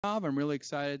I'm really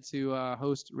excited to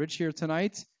host Rich here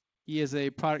tonight. He is a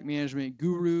product management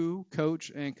guru,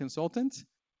 coach, and consultant.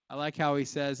 I like how he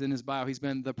says in his bio he's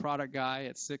been the product guy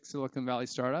at 6 Silicon Valley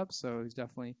startups, so he's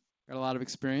definitely got a lot of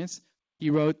experience. He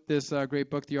wrote this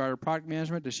great book, The Art of Product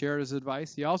Management, to share his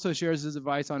advice. He also shares his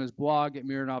advice on his blog at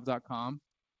Mironov.com,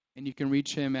 and you can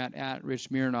reach him at Rich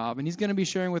Mironov. And he's going to be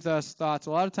sharing with us thoughts.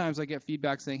 A lot of times I get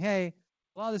feedback saying, hey,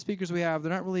 a lot of the speakers we have,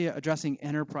 they're not really addressing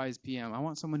enterprise PM. I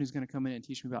want someone who's going to come in and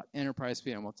teach me about enterprise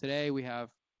PM. Well, today we have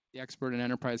the expert in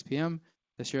enterprise PM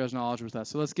to share his knowledge with us.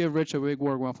 So let's give Rich a big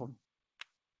warm welcome.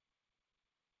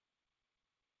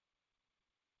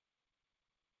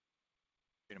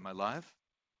 Am I live?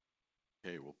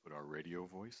 Okay, we'll put our radio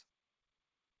voice.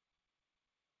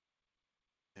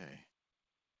 Okay.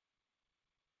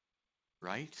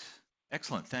 Right.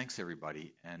 Excellent. Thanks,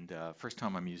 everybody. And first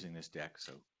time I'm using this deck,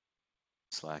 so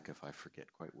Slack if I forget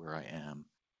quite where I am.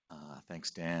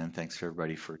 Thanks, Dan. Thanks for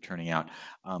everybody for turning out.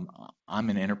 I'm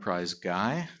an enterprise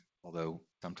guy, although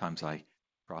sometimes I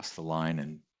cross the line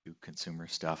and do consumer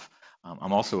stuff.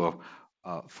 I'm also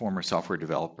a former software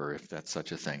developer, if that's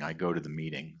such a thing. I go to the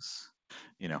meetings,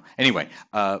 you know. Anyway,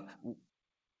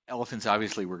 elephants.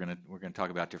 Obviously, we're gonna talk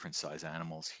about different size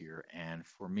animals here, and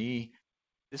for me,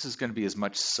 this is going to be as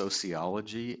much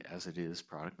sociology as it is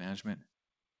product management,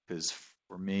 because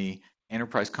for me,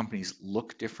 enterprise companies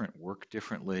look different, work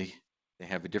differently. They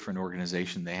have a different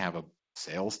organization. They have a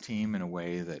sales team in a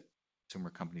way that consumer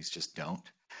companies just don't.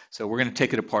 So we're going to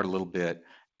take it apart a little bit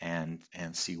and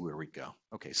see where we go.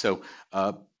 Okay, so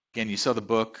again, you saw the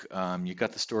book, you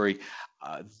got the story.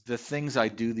 The things I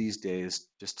do these days,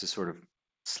 just to sort of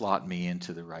slot me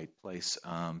into the right place,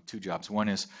 two jobs. One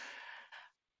is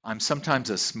I'm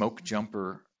sometimes a smoke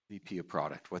jumper VP of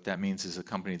product. What that means is a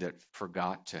company that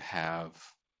forgot to have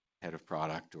head of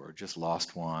product or just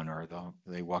lost one, or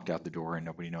they walked out the door and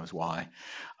nobody knows why.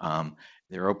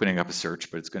 They're opening up a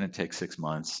search, but it's going to take 6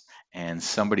 months, and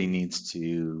somebody needs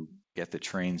to get the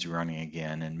trains running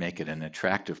again and make it an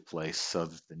attractive place so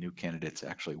that the new candidates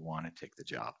actually want to take the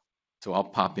job. So I'll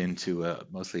pop into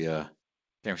mostly a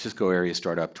San Francisco area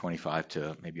startup, 25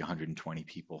 to maybe 120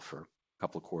 people for a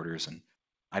couple of quarters, and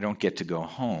I don't get to go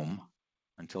home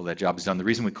until that job is done. The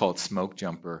reason we call it smoke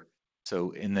jumper,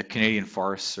 so in the Canadian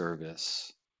Forest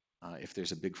Service, if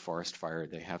there's a big forest fire,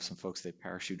 they have some folks, they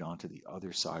parachute onto the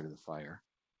other side of the fire,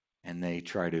 and they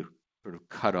try to sort of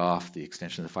cut off the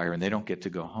extension of the fire, and they don't get to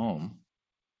go home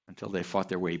until they fought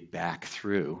their way back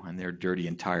through, and they're dirty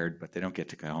and tired, but they don't get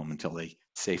to go home until they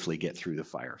safely get through the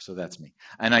fire. So that's me.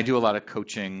 And I do a lot of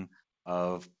coaching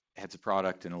of heads of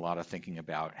product and a lot of thinking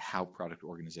about how product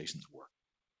organizations work.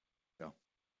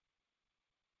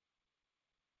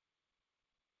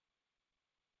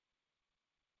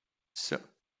 So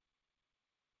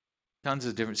tons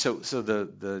of different, so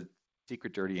the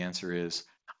secret dirty answer is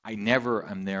I never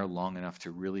am there long enough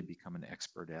to really become an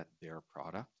expert at their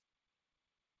product.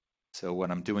 So what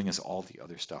I'm doing is all the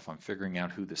other stuff. I'm figuring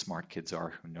out who the smart kids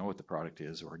are who know what the product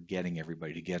is, or getting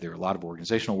everybody together. A lot of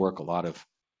organizational work, a lot of,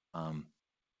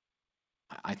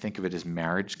 I think of it as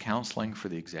marriage counseling for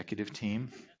the executive team,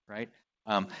 right?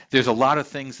 There's a lot of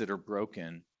things that are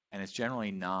broken, and it's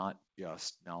generally not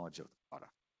just knowledge of the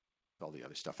product, all the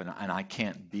other stuff. And I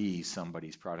can't be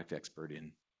somebody's product expert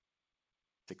in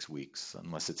 6 weeks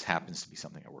unless it happens to be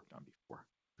something I worked on before.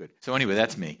 Good. So anyway,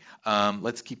 that's me.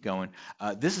 Let's keep going.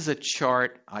 This is a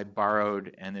chart I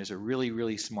borrowed, and there's a really,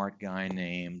 really smart guy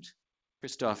named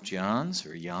Christoph Jans,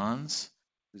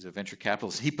 who's a venture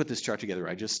capitalist. He put this chart together.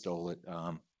 I just stole it.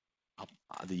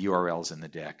 The URL's in the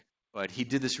deck. But he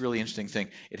did this really interesting thing.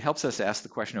 It helps us ask the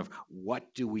question of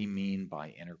what do we mean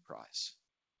by enterprise?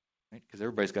 Right? Because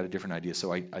everybody's got a different idea.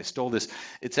 So I stole this.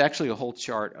 It's actually a whole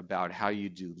chart about how you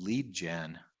do lead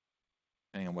gen,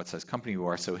 depending on what size company you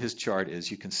are. So his chart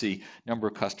is, you can see number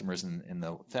of customers in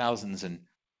the thousands and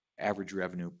average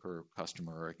revenue per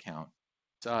customer or account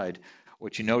side.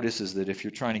 What you notice is that if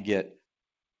you're trying to get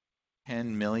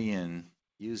 10 million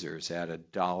users at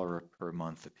 $1 per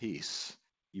month apiece,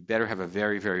 you better have a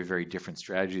very, very, very different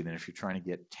strategy than if you're trying to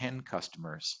get 10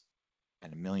 customers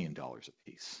at $1 million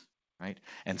apiece. Right?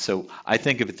 And so I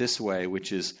think of it this way,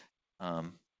 which is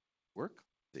work.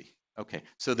 Okay,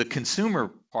 so the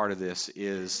consumer part of this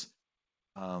is,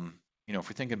 you know, if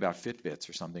we're thinking about Fitbits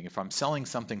or something, if I'm selling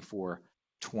something for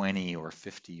 $20 or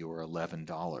 $50 or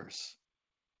 $11,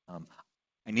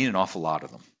 I need an awful lot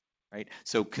of them, right?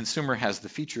 So consumer has the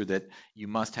feature that you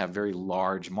must have very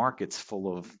large markets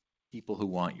full of people who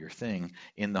want your thing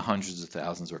in the hundreds of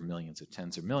thousands or millions or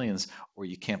tens of millions, or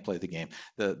you can't play the game.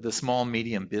 The small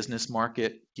medium business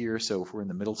market here, so if we're in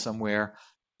the middle somewhere,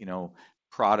 you know,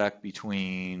 product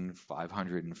between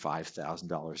 $500 and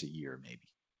 $5,000 a year,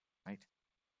 maybe, right?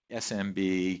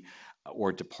 SMB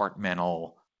or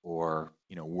departmental or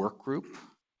work group.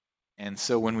 And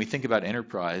so when we think about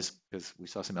enterprise, because we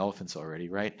saw some elephants already,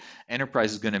 right?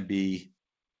 Enterprise is going to be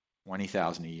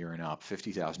 20,000 a year and up,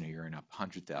 50,000 a year and up,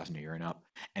 100,000 a year and up,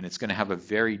 and it's going to have a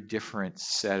very different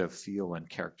set of feel and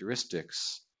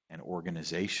characteristics and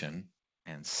organization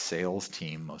and sales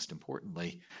team, most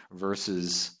importantly,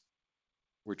 versus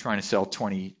we're trying to sell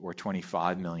 20 or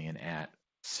 25 million at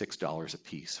 $6 a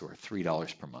piece or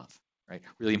 $3 per month, right?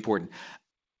 Really important.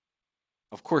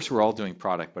 Of course, we're all doing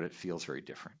product, but it feels very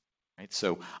different, right?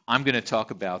 So I'm going to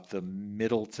talk about the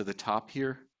middle to the top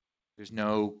here. There's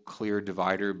no clear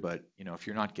divider, but if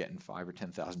you're not getting $5,000 or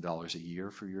 $10,000 a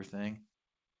year for your thing,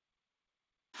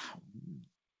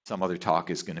 some other talk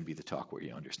is going to be the talk where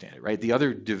you understand it, right? The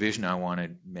other division I want to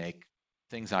make,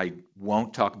 things I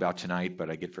won't talk about tonight, but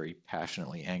I get very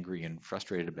passionately angry and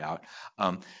frustrated about.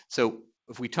 So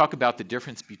if we talk about the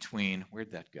difference between,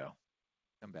 where'd that go?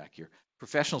 Come back here.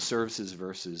 Professional services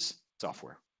versus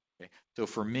software. Okay. So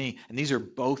for me, and these are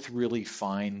both really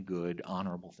fine, good,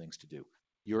 honorable things to do.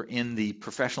 You're in the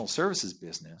professional services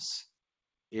business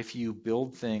if you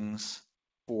build things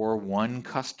for one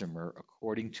customer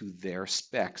according to their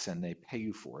specs and they pay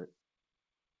you for it,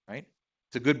 right?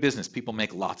 It's a good business. People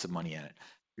make lots of money at it.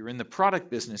 You're in the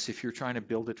product business if you're trying to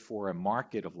build it for a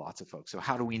market of lots of folks. So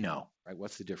how do we know, right?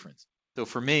 What's the difference? So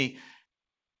for me,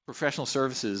 professional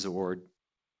services or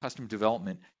custom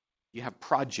development, you have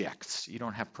projects, you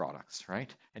don't have products,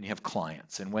 right? And you have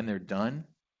clients, and when they're done,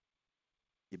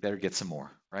 you better get some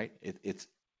more, right? It's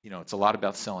a lot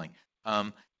about selling.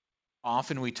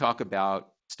 Often we talk about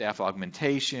staff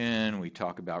augmentation, we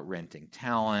talk about renting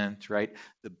talent, right?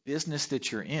 The business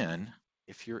that you're in,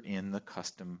 if you're in the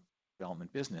custom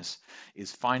development business,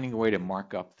 is finding a way to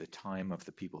mark up the time of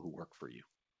the people who work for you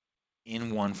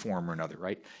in one form or another,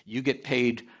 right? You get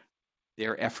paid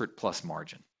their effort plus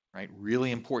margin, right?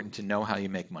 Really important to know how you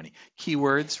make money.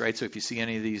 Keywords, right? So if you see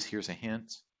any of these, here's a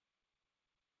hint.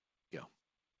 Go.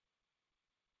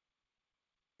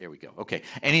 There we go. Okay.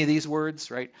 Any of these words,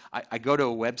 right? I go to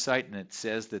a website and it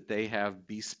says that they have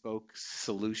bespoke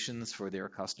solutions for their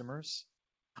customers.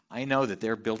 I know that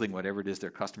they're building whatever it is their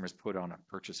customers put on a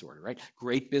purchase order, right?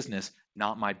 Great business,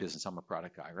 not my business. I'm a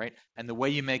product guy, right? And the way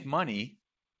you make money,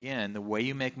 again, the way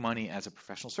you make money as a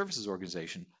professional services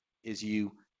organization is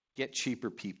you get cheaper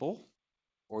people,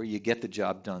 or you get the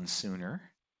job done sooner,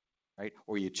 right?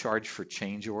 Or you charge for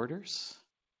change orders,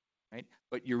 right?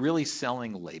 But you're really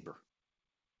selling labor.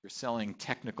 You're selling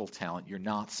technical talent. You're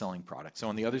not selling products. So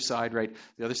on the other side, right?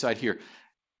 The other side here,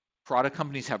 product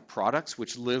companies have products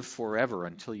which live forever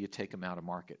until you take them out of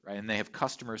market, right? And they have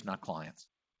customers, not clients,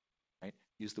 right?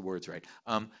 Use the words right.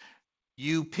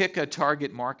 You pick a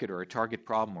target market or a target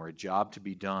problem or a job to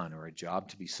be done or a job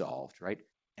to be solved, right?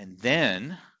 And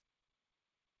then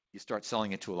you start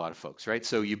selling it to a lot of folks, right?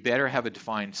 So you better have a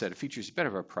defined set of features. You better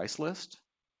have a price list.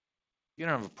 If you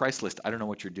don't have a price list, I don't know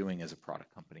what you're doing as a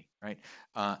product company, right?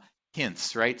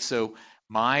 Hints, right? So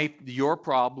your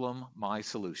problem, my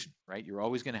solution, right? You're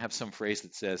always going to have some phrase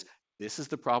that says, this is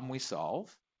the problem we solve.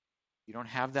 If you don't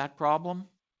have that problem,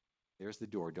 there's the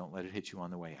door. Don't let it hit you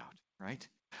on the way out, right?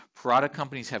 Product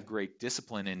companies have great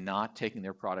discipline in not taking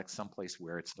their product someplace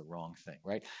where it's the wrong thing,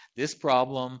 right? This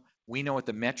problem, we know what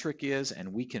the metric is,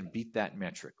 and we can beat that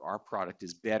metric. Our product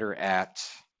is better at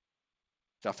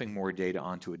stuffing more data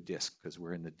onto a disk because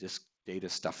we're in the disk data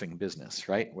stuffing business,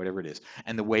 right? Whatever it is.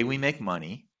 And the way we make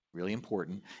money, really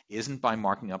important, isn't by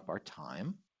marking up our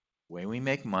time. The way we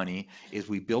make money is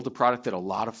we build a product that a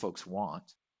lot of folks want,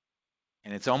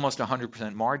 and it's almost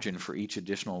 100% margin for each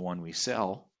additional one we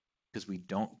sell because we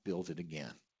don't build it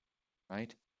again,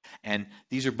 right? And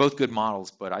these are both good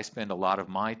models, but I spend a lot of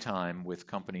my time with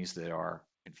companies that are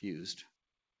confused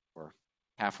or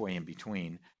halfway in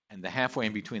between. And the halfway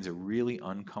in between is a really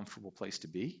uncomfortable place to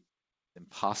be. It's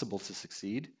impossible to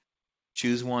succeed.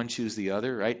 Choose one, choose the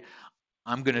other, right?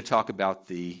 I'm going to talk about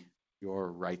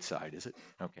your right side, is it?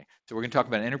 Okay. So we're going to talk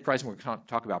about enterprise and we're going to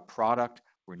talk about product.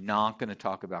 We're not going to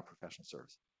talk about professional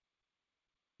service.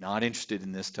 Not interested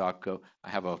in this talk. I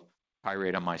have a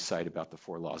tirade on my site about the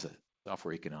 4 laws of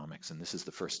software economics, and this is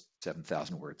the first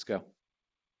 7,000 words. Go.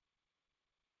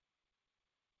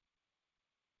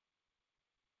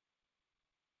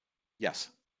 Yes.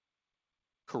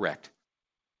 Correct.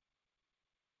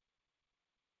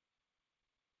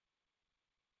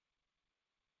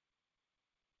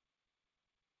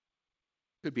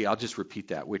 Could be. I'll just repeat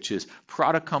that, which is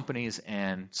product companies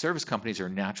and service companies are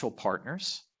natural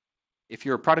partners if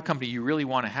you're a product company, you really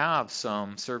want to have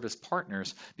some service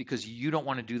partners because you don't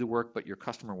want to do the work, but your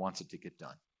customer wants it to get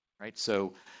done, right?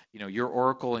 So, you're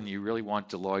Oracle and you really want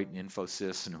Deloitte and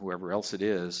Infosys and whoever else it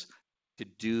is to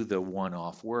do the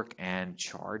one-off work and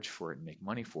charge for it and make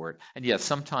money for it. And yes,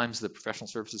 sometimes the professional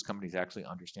services companies actually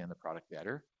understand the product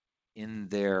better in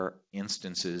their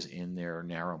instances, in their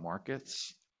narrow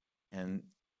markets, and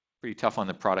pretty tough on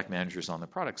the product managers on the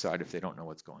product side if they don't know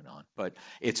what's going on. But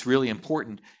it's really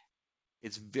important.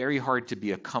 It's very hard to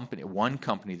be one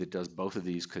company that does both of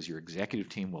these because your executive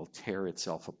team will tear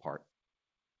itself apart.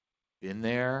 Been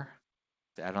there,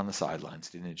 sat on the sidelines,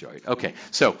 didn't enjoy it. Okay,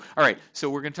 so, all right, so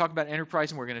we're going to talk about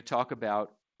enterprise and we're going to talk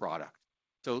about product.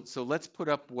 So let's put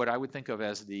up what I would think of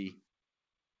as the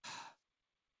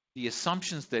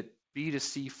assumptions that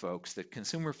B2C folks, that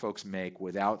consumer folks make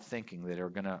without thinking that are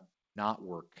going to not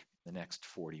work the next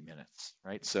 40 minutes,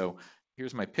 right? So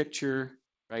here's my picture,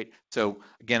 right? So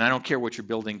again, I don't care what you're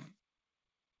building.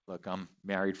 Look, I'm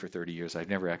married for 30 years. I've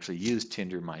never actually used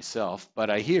Tinder myself, but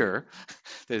I hear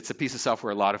that it's a piece of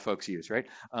software a lot of folks use, right?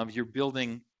 You're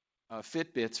building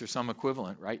Fitbits or some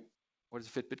equivalent, right? What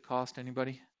does a Fitbit cost,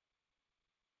 anybody?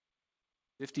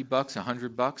 $50,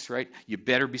 $100, right? You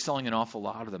better be selling an awful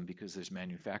lot of them because there's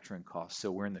manufacturing costs.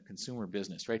 So we're in the consumer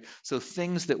business, right? So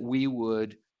things that we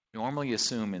would normally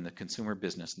assume in the consumer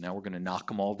business, now we're going to knock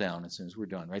them all down as soon as we're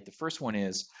done, right? The first one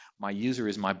is my user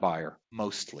is my buyer,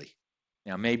 mostly.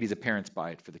 Now, maybe the parents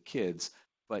buy it for the kids,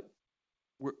 but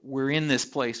we're in this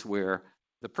place where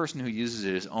the person who uses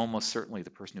it is almost certainly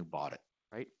the person who bought it,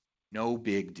 right? No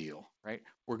big deal, right?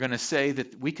 We're going to say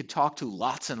that we could talk to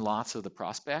lots and lots of the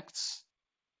prospects,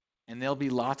 and there'll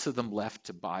be lots of them left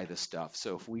to buy the stuff.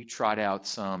 So if we trot out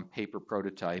some paper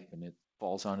prototype and it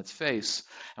falls on its face,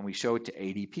 and we show it to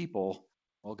 80 people,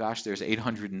 well, gosh, there's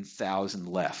 800,000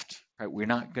 left, right? We're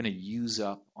not going to use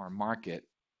up our market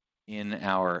in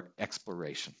our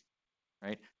exploration,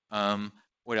 right?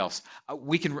 What else?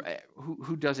 We can.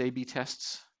 Who does A/B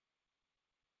tests?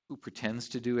 Who pretends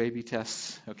to do A/B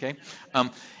tests? Okay.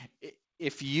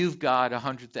 If you've got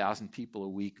 100,000 people a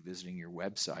week visiting your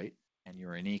website and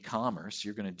you're in e-commerce,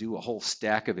 you're going to do a whole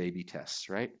stack of A/B tests,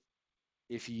 right?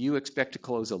 If you expect to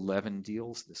close 11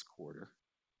 deals this quarter,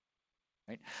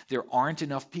 right? There aren't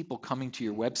enough people coming to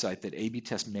your website that A/B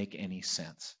tests make any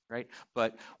sense, right?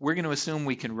 But we're going to assume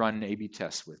we can run A/B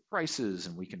tests with prices,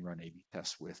 and we can run A/B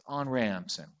tests with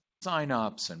on-ramps and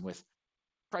sign-ups and with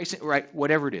pricing, right?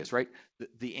 Whatever it is, right?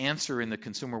 The answer in the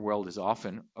consumer world is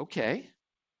often, okay,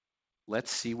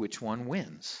 let's see which one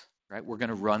wins, right? We're going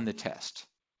to run the test.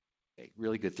 Okay,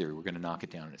 really good theory. We're going to knock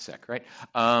it down in a sec, right?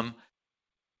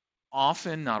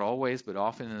 Often, not always, but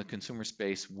often in the consumer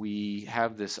space, we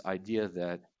have this idea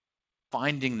that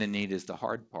finding the need is the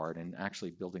hard part and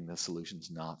actually building the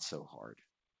solution's not so hard.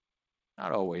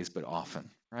 Not always, but often,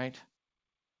 right?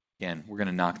 Again, we're going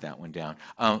to knock that one down.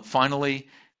 Finally,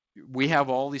 we have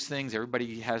all these things.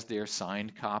 Everybody has their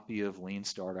signed copy of Lean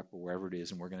Startup or wherever it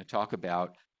is, and we're going to talk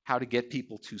about how to get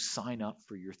people to sign up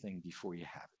for your thing before you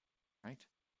have it, right?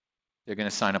 They're going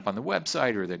to sign up on the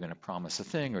website, or they're going to promise a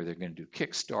thing, or they're going to do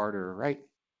Kickstarter, right?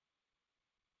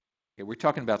 Okay, we're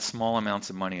talking about small amounts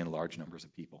of money and large numbers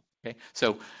of people. Okay,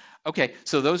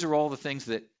 so those are all the things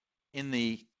that in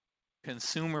the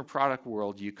consumer product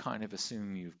world you kind of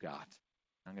assume you've got.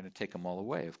 I'm going to take them all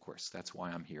away, of course. That's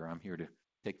why I'm here. I'm here to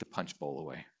take the punch bowl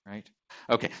away, right?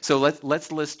 Okay, so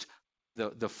let's list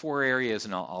the 4 areas,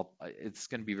 and it's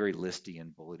going to be very listy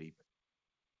and bullety, but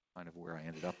kind of where I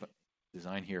ended up.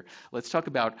 Design here. Let's talk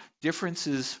about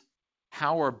differences.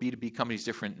 How are B2B companies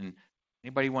different? And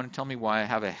anybody want to tell me why I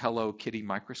have a Hello Kitty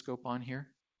microscope on here?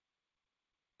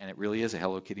 And it really is a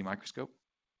Hello Kitty microscope?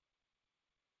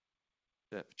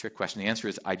 The trick question. The answer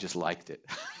is I just liked it.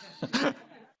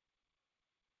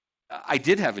 I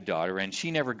did have a daughter, and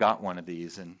she never got one of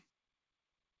these. And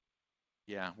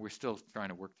yeah, we're still trying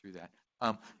to work through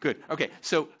that. Good. Okay.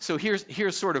 So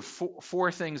here's sort of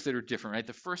 4 things that are different, right?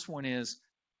 The first one is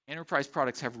enterprise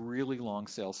products have really long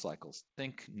sales cycles.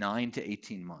 Think 9 to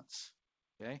 18 months,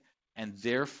 okay? And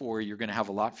therefore, you're going to have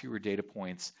a lot fewer data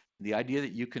points. The idea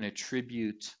that you can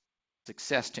attribute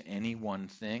success to any one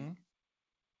thing,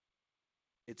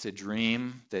 it's a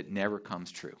dream that never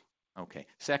comes true. Okay,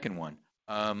 second one,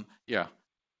 of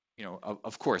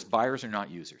course, buyers are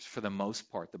not users. For the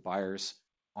most part, the buyers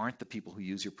aren't the people who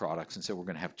use your products, and so we're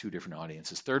going to have 2 different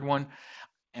audiences. Third one,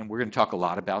 and we're going to talk a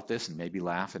lot about this and maybe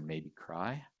laugh and maybe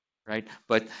cry, right?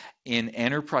 But in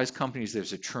enterprise companies,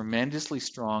 there's a tremendously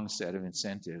strong set of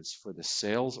incentives for the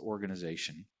sales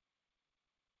organization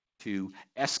to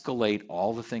escalate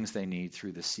all the things they need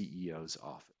through the CEO's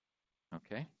office,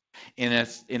 okay?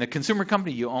 In a consumer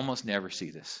company, you almost never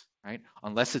see this, right?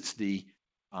 Unless it's the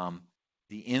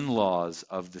in-laws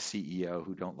of the CEO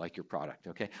who don't like your product,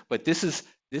 okay? But this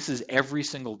is every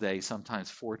single day, sometimes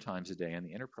 4 times a day on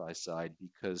the enterprise side,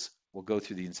 because we'll go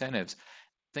through the incentives.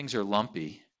 Things are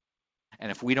lumpy,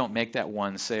 and if we don't make that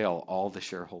one sale, all the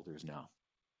shareholders know,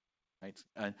 right?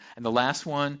 And the last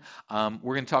one,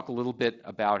 we're going to talk a little bit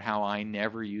about how I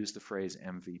never use the phrase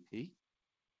MVP.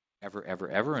 Ever, ever,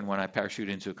 ever. And when I parachute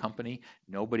into a company,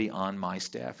 nobody on my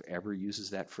staff ever uses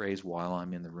that phrase while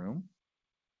I'm in the room,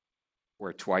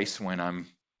 or twice when I'm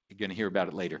going to hear about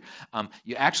it later.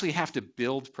 You actually have to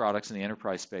build products in the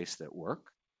enterprise space that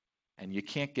work, and you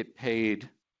can't get paid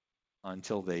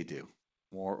until they do,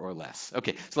 more or less.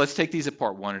 Okay, so let's take these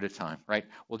apart one at a time, right?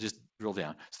 We'll just drill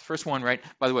down. So the first one, right?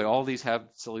 By the way, all these have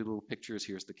silly little pictures.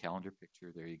 Here's the calendar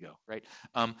picture. There you go, right?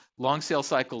 Long sales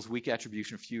cycles, weak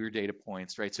attribution, fewer data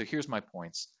points, right? So here's my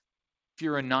points. If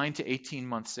you're a 9 to 18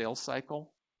 month sales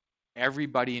cycle,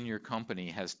 everybody in your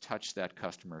company has touched that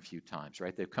customer a few times,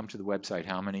 right? They've come to the website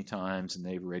how many times, and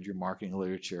they've read your marketing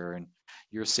literature, and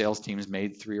your sales team's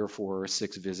made 3 or 4 or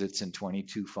 6 visits and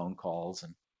 22 phone calls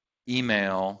and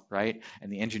email, right?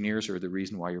 And the engineers are the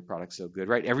reason why your product's so good,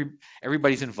 right?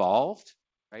 Everybody's involved,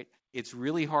 right? It's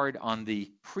really hard on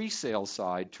the pre-sale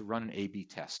side to run an A/B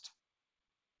test.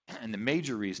 And the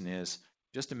major reason is,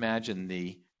 just imagine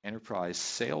the enterprise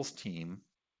sales team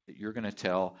that you're going to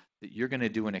tell that you're going to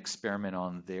do an experiment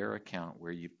on their account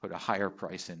where you put a higher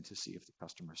price in to see if the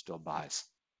customer still buys,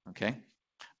 okay?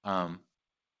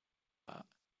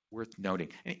 Worth noting.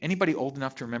 Anybody old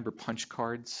enough to remember punch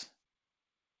cards?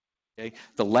 Okay,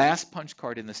 the last punch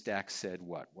card in the stack said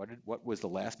what? What was the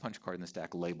last punch card in the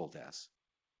stack labeled as?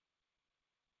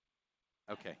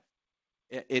 Okay,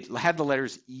 it had the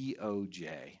letters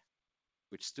EOJ,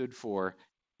 which stood for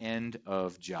end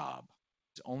of job.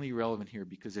 It's only relevant here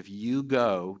because if you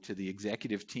go to the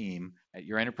executive team at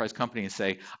your enterprise company and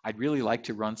say, I'd really like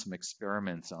to run some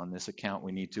experiments on this account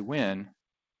we need to win,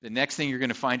 the next thing you're going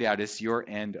to find out is your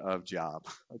end of job.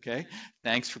 Okay,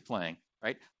 thanks for playing,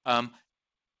 right?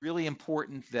 Really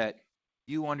important that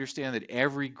you understand that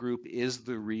every group is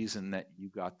the reason that you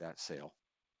got that sale,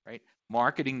 right?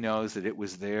 Marketing knows that it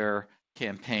was their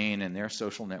campaign and their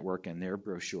social network and their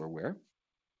brochureware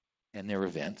and their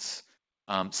events.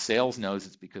 Sales knows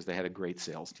it's because they had a great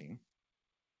sales team,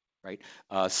 right?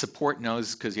 Support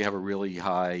knows because you have a really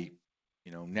high,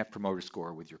 net promoter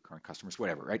score with your current customers,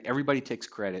 whatever, right? Everybody takes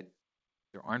credit.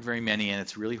 There aren't very many, and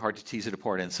it's really hard to tease it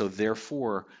apart. And so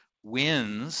therefore,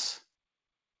 wins,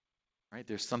 right?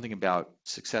 There's something about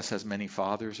success has many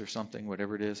fathers or something,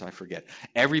 whatever it is, I forget.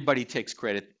 Everybody takes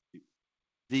credit.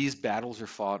 These battles are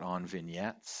fought on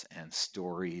vignettes and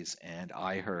stories and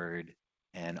I heard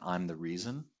and I'm the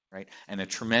reason, right? And a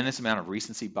tremendous amount of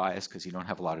recency bias because you don't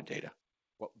have a lot of data.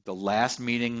 The last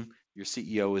meeting your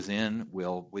CEO is in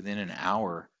will, within an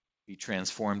hour, be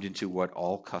transformed into what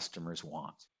all customers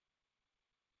want.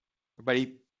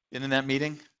 Everybody been in that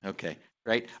meeting? Okay,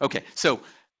 right? Okay, so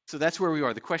that's where we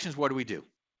are. The question is, what do we do?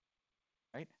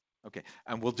 Right? Okay,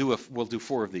 and we'll do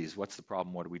 4 of these. What's the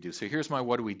problem? What do we do? So here's my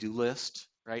what do we do list,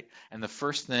 right? And the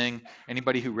first thing,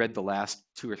 anybody who read the last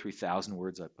 2,000 or 3,000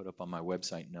 words I put up on my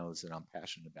website knows that I'm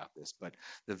passionate about this. But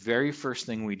the very first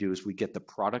thing we do is we get the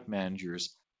product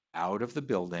managers out of the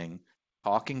building,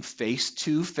 talking face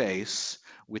to face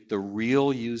with the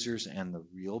real users and the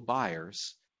real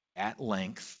buyers at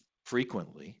length,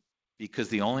 frequently, because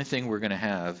the only thing we're going to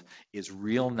have is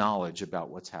real knowledge about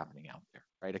what's happening out there,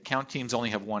 right? Account teams only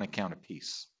have one account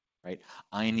apiece, right?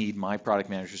 I need my product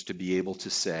managers to be able to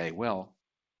say, well,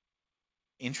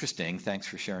 interesting, thanks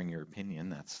for sharing your opinion.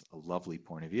 That's a lovely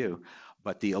point of view.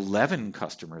 But the 11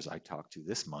 customers I talked to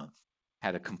this month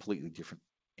had a completely different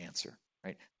answer,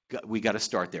 right? We got to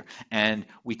start there. And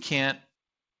we can't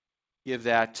give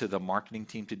that to the marketing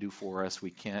team to do for us.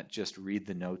 We can't just read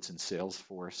the notes in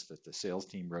Salesforce that the sales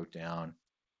team wrote down,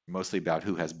 mostly about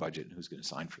who has budget and who's going to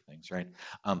sign for things, right?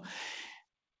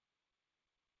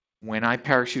 When I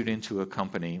parachute into a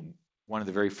company, one of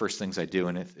the very first things I do,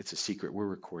 and it's a secret, we're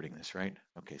recording this, right?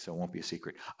 Okay, so it won't be a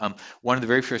secret. One of the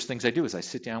very first things I do is I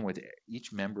sit down with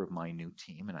each member of my new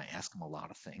team and I ask them a lot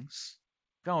of things.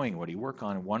 What do you work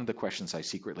on? And one of the questions I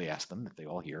secretly ask them, that they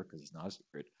all hear because it's not a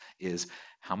secret, is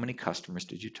how many customers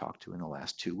did you talk to in the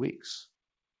last 2 weeks?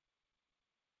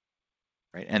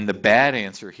 Right? And the bad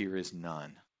answer here is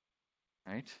none,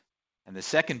 right? And the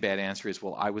second bad answer is,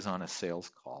 well, I was on a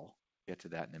sales call. Get to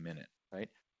that in a minute, right?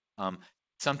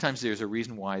 Sometimes there's a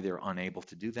reason why they're unable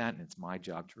to do that, and it's my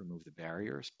job to remove the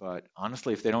barriers. But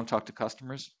honestly, if they don't talk to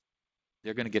customers,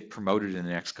 they're going to get promoted in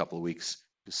the next couple of weeks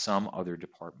to some other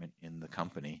department in the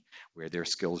company where their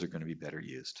skills are going to be better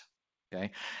used.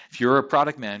 Okay? If you're a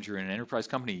product manager in an enterprise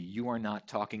company, you are not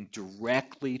talking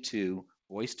directly to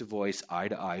voice, eye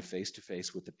to eye, face to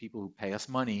face with the people who pay us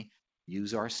money,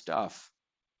 use our stuff.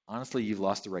 Honestly, you've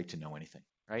lost the right to know anything,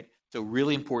 right? So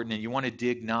really important, and you want to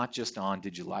dig not just on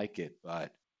did you like it,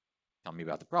 but tell me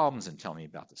about the problems and tell me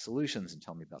about the solutions and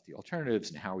tell me about the alternatives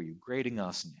and how are you grading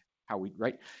us and how we,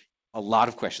 right? A lot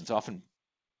of questions. Often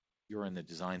you're on the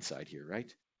design side here,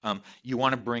 right? You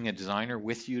want to bring a designer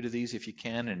with you to these if you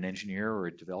can, an engineer or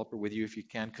a developer with you if you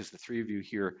can, because the three of you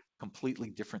hear completely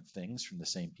different things from the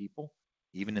same people,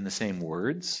 even in the same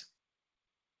words.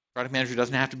 Product manager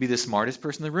doesn't have to be the smartest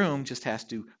person in the room, just has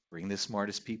to bring the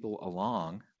smartest people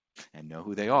along and know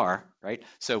who they are, right?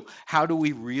 So how do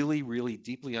we really, really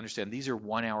deeply understand? These are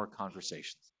 1 hour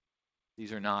conversations.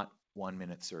 These are not 1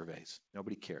 minute surveys.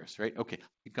 Nobody cares, right? Okay,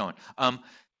 keep going.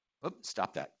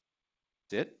 Stop that.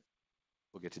 That's it.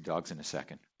 We'll get to dogs in a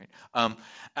second. Right?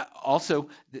 Also,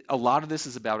 a lot of this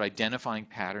is about identifying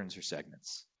patterns or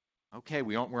segments. Okay,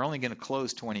 we're only going to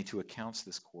close 22 accounts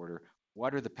this quarter.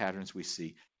 What are the patterns we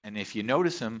see? And if you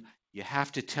notice them, you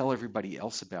have to tell everybody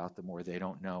else about them or they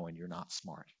don't know and you're not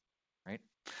smart, right?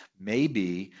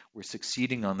 Maybe we're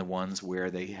succeeding on the ones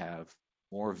where they have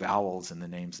more vowels in the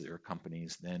names of their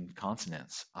companies than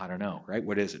consonants. I don't know, right?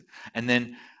 What is it? And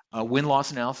then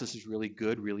win-loss analysis is really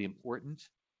good, really important.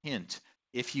 Hint,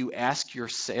 if you ask your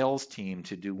sales team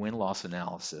to do win-loss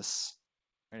analysis,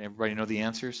 right, everybody know the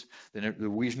answers? Then the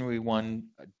reason we won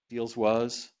deals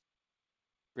was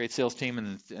great sales team,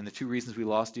 and the two reasons we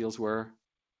lost deals were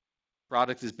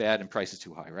product is bad and price is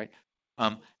too high, right?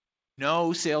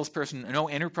 No salesperson, no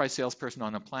enterprise salesperson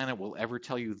on the planet will ever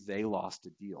tell you they lost a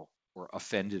deal or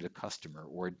offended a customer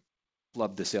or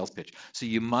flubbed the sales pitch. So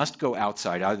you must go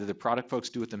outside. Either the product folks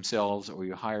do it themselves or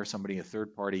you hire somebody, a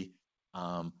third party.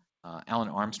 Alan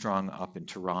Armstrong up in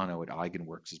Toronto at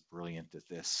Eigenworks is brilliant at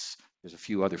this. There's a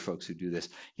few other folks who do this.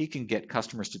 He can get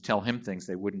customers to tell him things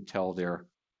they wouldn't tell their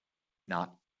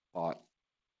not bought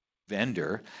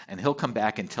vendor, and he'll come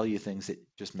back and tell you things that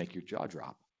just make your jaw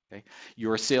drop. Okay?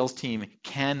 Your sales team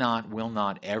will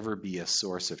not ever be a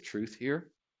source of truth here.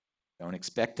 Don't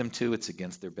expect them to. It's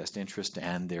against their best interest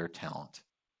and their talent.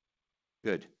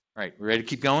 Good. All right, we ready to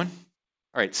keep going?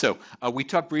 All right, so we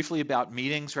talked briefly about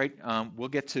meetings, right? We'll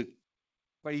get to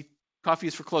coffee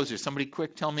is for closers. Somebody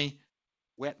quick tell me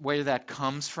where that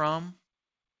comes from.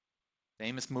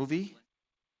 Famous movie?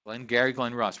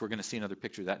 Glenn Ross. We're going to see another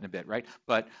picture of that in a bit, right?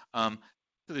 But so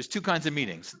there's two kinds of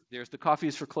meetings. There's the coffee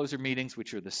is for closer meetings,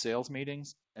 which are the sales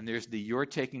meetings, and there's the you're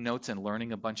taking notes and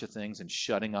learning a bunch of things and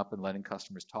shutting up and letting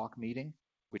customers talk meeting,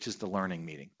 which is the learning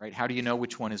meeting, right? How do you know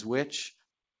which one is which?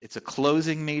 It's a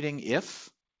closing meeting if,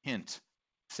 hint,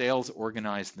 sales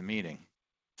organized the meeting.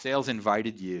 Sales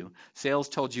invited you. Sales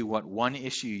told you what one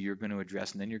issue you're going to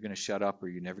address, and then you're going to shut up or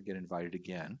you never get invited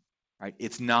again. Right?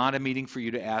 It's not a meeting for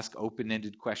you to ask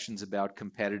open-ended questions about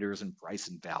competitors and price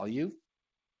and value.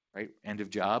 Right? End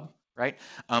of job. Right?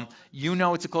 You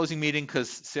know it's a closing meeting because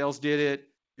sales did it.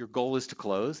 Your goal is to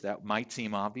close. That might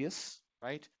seem obvious,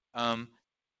 right? Go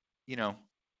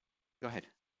ahead.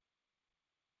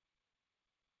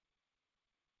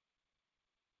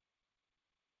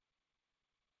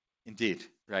 Indeed.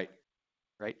 Right.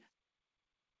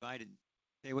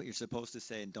 Say what you're supposed to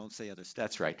say and don't say other stuff.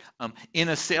 That's right. In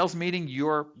a sales meeting,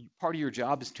 part of your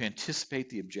job is to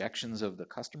anticipate the objections of the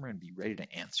customer and be ready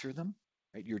to answer them.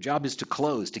 Right? Your job is to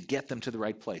close, to get them to the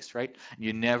right place, right? And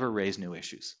you never raise new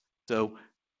issues. So,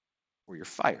 or you're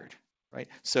fired, right?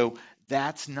 So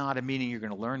that's not a meeting you're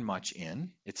going to learn much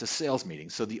in. It's a sales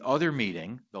meeting. So the other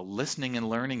meeting, the listening and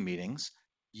learning meetings,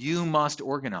 you must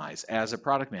organize as a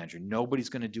product manager. Nobody's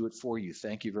going to do it for you.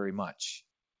 Thank you very much.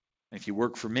 If you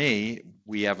work for me,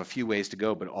 we have a few ways to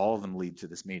go, but all of them lead to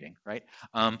this meeting, right?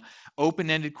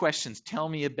 Open-ended questions. Tell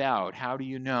me about, how do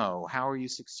you know? How are you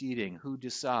succeeding? Who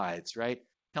decides, right?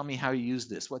 Tell me how you use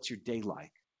this. What's your day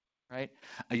like, right?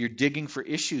 You're digging for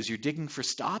issues. You're digging for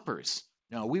stoppers.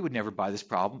 No, we would never buy this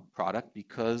product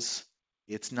because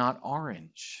it's not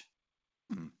orange.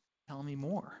 Tell me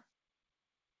more.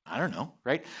 I don't know,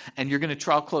 right? And you're going to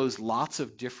trial close lots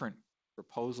of different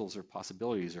proposals or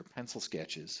possibilities or pencil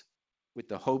sketches with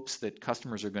the hopes that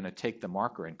customers are going to take the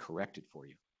marker and correct it for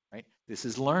you, right? This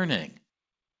is learning,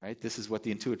 right? This is what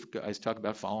the intuitive guys talk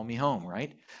about, follow me home,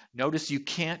 right? Notice you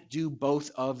can't do both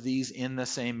of these in the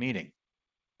same meeting,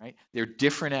 right? They're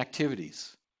different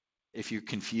activities. If you're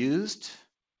confused,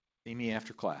 see me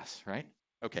after class, right?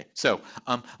 Okay, so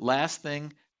last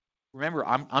thing, remember,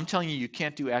 I'm telling you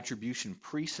can't do attribution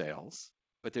pre-sales,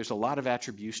 but there's a lot of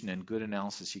attribution and good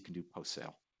analysis you can do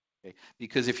post-sale. Okay?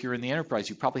 Because if you're in the enterprise,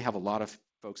 you probably have a lot of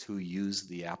folks who use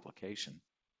the application.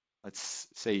 Let's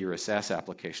say you're a SaaS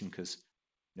application because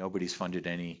nobody's funded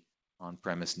any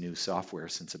on-premise new software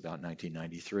since about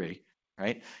 1993,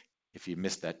 right? If you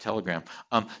missed that telegram.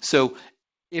 So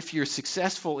if you're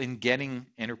successful in getting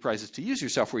enterprises to use your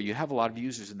software, you have a lot of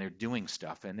users and they're doing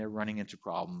stuff and they're running into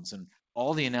problems, and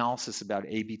all the analysis about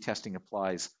A/B testing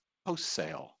applies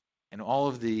post-sale, and all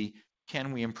of the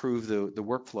can we improve the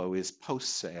workflow is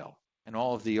post-sale, and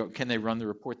all of the can they run the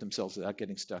report themselves without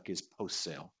getting stuck is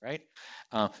post-sale, right?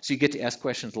 So you get to ask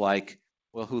questions like,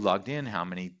 well, who logged in? How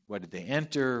many? What did they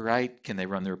enter? Right? Can they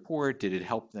run the report? Did it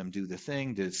help them do the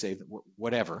thing? Did it save them?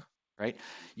 Whatever, right?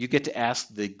 You get to ask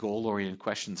the goal-oriented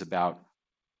questions about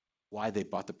why they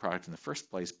bought the product in the first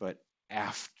place, but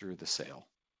after the sale,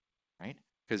 right?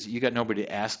 Because you got nobody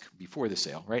to ask before the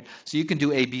sale, right? So you can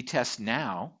do A/B tests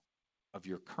now of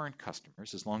your current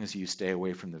customers as long as you stay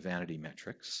away from the vanity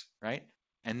metrics, right?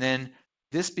 And then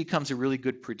this becomes a really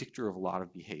good predictor of a lot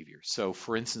of behavior. So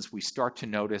for instance, we start to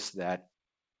notice that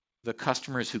the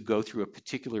customers who go through a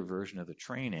particular version of the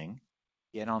training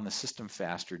get on the system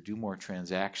faster, do more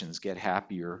transactions, get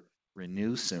happier,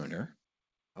 renew sooner.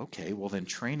 Okay, well then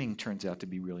training turns out to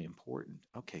be really important.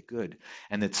 Okay, good.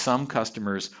 And that some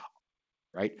customers,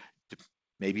 right,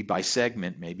 maybe by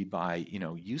segment, maybe by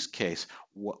use case,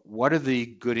 what are the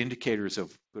good indicators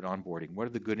of good onboarding? What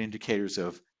are the good indicators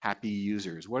of happy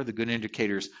users? What are the good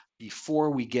indicators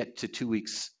before we get to 2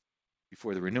 weeks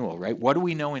before the renewal, right? What do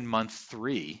we know in month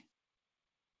 3?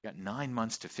 We got 9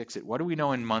 months to fix it. What do we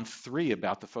know in month 3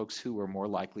 about the folks who are more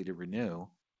likely to renew?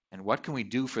 And what can we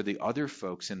do for the other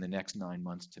folks in the next 9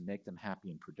 months to make them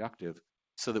happy and productive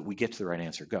so that we get to the right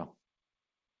answer? Go.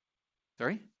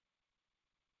 Sorry?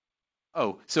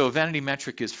 Oh, so a vanity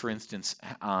metric is, for instance,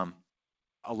 a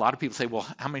lot of people say, well,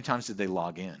 how many times did they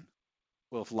log in?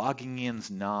 Well, if logging in's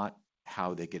not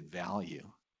how they get value,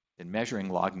 then measuring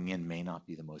logging in may not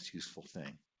be the most useful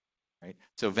thing. Right?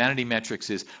 So vanity metrics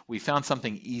is we found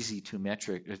something easy to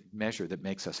measure that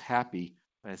makes us happy,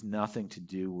 but has nothing to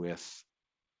do with,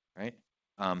 right?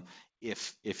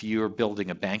 If you're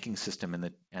building a banking system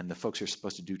and the folks are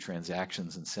supposed to do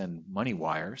transactions and send money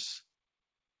wires,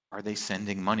 are they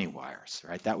sending money wires?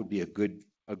 Right? That would be a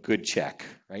good check,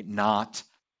 right? Not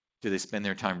do they spend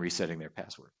their time resetting their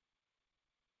password?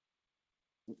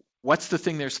 What's the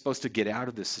thing they're supposed to get out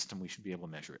of this system? We should be able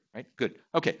to measure it, right? Good.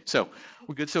 Okay, so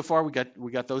we're good so far. We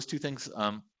got those two things.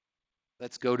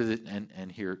 Let's go to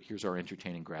and here's our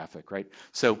entertaining graphic, right?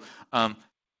 So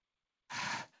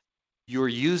your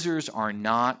users are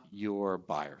not your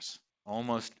buyers,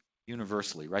 almost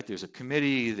universally, right? There's a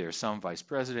committee, there's some vice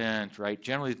president, right?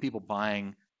 Generally, the people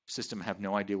buying system have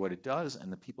no idea what it does,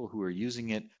 and the people who are using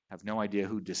it have no idea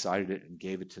who decided it and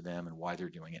gave it to them and why they're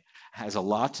doing it. It has a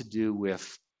lot to do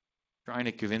with trying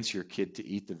to convince your kid to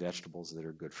eat the vegetables that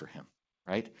are good for him,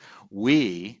 right?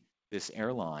 We, this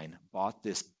airline, bought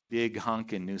this big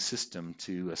honkin' new system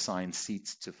to assign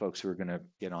seats to folks who are going to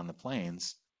get on the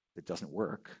planes that doesn't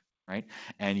work, right?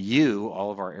 And you,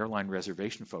 all of our airline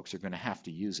reservation folks, are going to have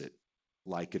to use it,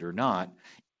 like it or not.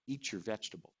 Eat your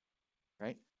vegetables,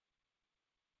 right?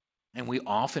 And we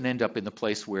often end up in the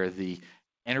place where the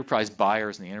enterprise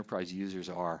buyers and the enterprise users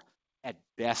are, at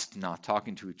best, not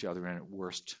talking to each other, and at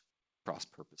worst, cross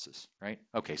purposes, right?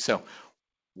 Okay, so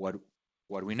what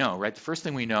do we know, right? The first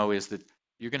thing we know is that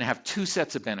you're going to have 2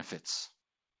 sets of benefits.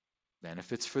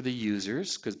 Benefits for the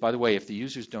users, because by the way, if the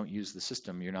users don't use the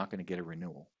system, you're not going to get a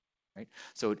renewal, right?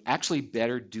 So it actually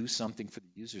better do something for the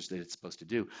users that it's supposed to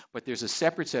do. But there's a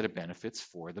separate set of benefits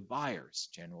for the buyers,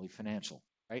 generally financial,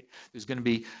 right? There's going to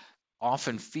be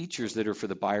often features that are for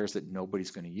the buyers that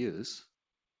nobody's going to use,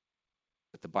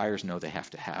 but the buyers know they have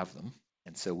to have them.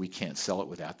 And so we can't sell it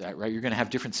without that, right? You're going to have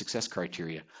different success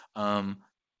criteria.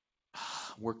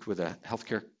 Worked with a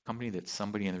healthcare company that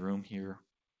somebody in the room here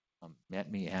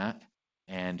met me at,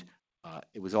 and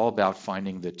it was all about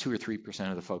finding the 2 or 3%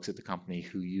 of the folks at the company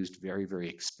who used very, very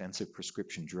expensive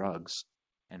prescription drugs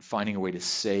and finding a way to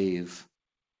save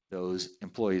those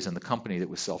employees in the company that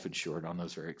was self-insured on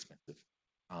those very expensive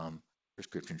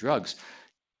prescription drugs.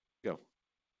 Go.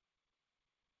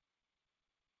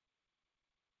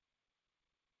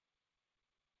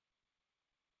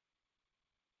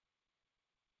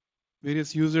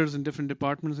 Various users in different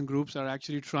departments and groups are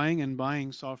actually trying and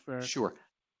buying software. Sure.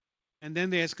 And then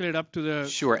they escalate up to the...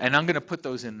 Sure, and I'm going to put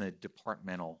those in the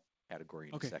departmental category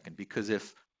in Okay. a second, because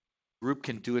if group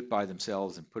can do it by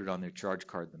themselves and put it on their charge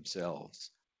card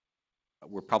themselves,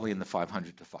 we're probably in the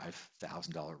 $500 to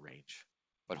 $5,000 range.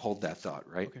 But hold that thought,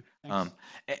 right? Okay, thanks.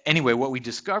 Anyway, what we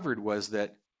discovered was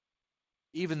that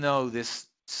even though this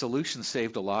solution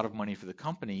saved a lot of money for the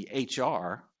company,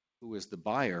 HR, who was the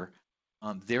buyer,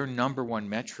 their number one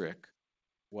metric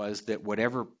was that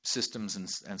whatever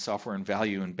systems and software and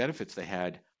value and benefits they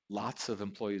had, lots of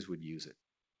employees would use it.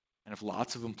 And if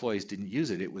lots of employees didn't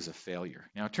use it, it was a failure.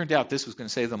 Now, it turned out this was going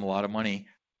to save them a lot of money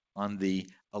on the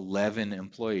 11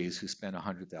 employees who spent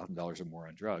 $100,000 or more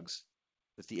on drugs.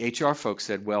 But the HR folks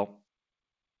said, well,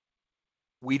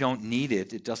 we don't need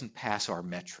it. It doesn't pass our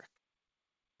metric.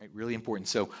 Right? Really important.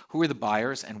 So who are the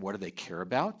buyers and what do they care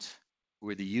about? Who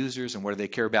are the users and what do they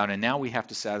care about? And now we have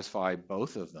to satisfy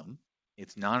both of them.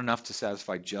 It's not enough to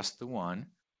satisfy just the one,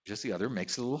 just the other.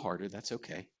 Makes it a little harder. That's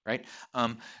okay, right?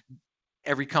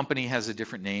 Every company has a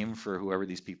different name for whoever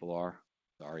these people are.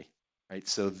 Sorry, right?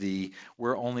 So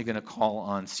we're only going to call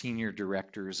on senior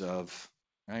directors of,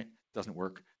 right? Doesn't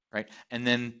work, right? And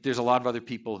then there's a lot of other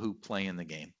people who play in the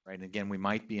game, right? And again, we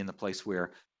might be in the place where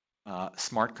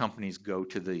smart companies go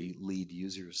to the lead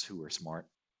users who are smart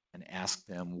and ask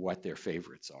them what their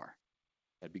favorites are.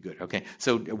 That'd be good. Okay,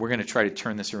 so we're going to try to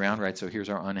turn this around, right? So here's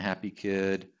our unhappy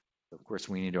kid. Of course,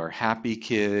 we need our happy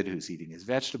kid who's eating his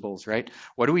vegetables, right?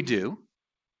 What do?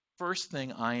 First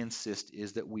thing I insist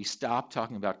is that we stop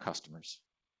talking about customers.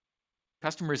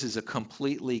 Customers is a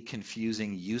completely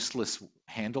confusing, useless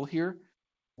handle here.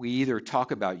 We either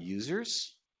talk about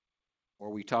users, or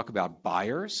we talk about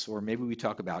buyers, or maybe we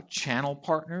talk about channel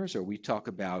partners, or we talk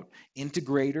about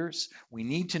integrators. We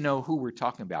need to know who we're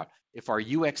talking about. If our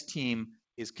UX team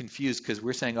is confused because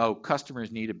we're saying, oh,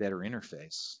 customers need a better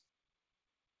interface.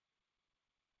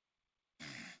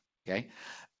 Okay,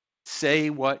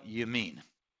 say what you mean,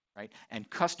 right? And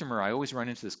customer, I always run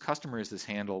into this. Customer is this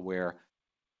handle where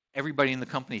everybody in the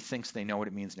company thinks they know what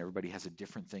it means and everybody has a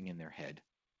different thing in their head.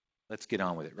 Let's get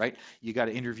on with it, right? You got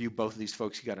to interview both of these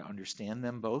folks. You got to understand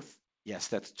them both. Yes,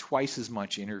 that's twice as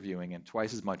much interviewing and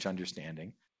twice as much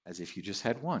understanding as if you just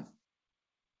had one.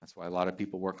 That's why a lot of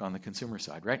people work on the consumer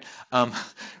side, right?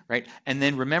 Right. And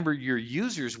then remember, your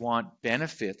users want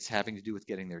benefits having to do with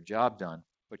getting their job done,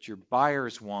 but your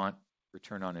buyers want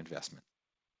return on investment.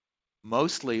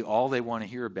 Mostly, all they want to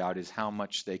hear about is how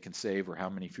much they can save, or how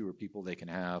many fewer people they can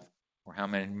have, or how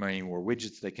many more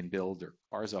widgets they can build, or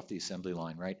cars off the assembly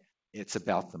line, right? It's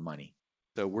about the money.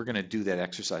 So we're going to do that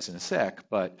exercise in a sec,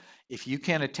 but if you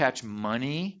can't attach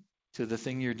money to the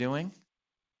thing you're doing,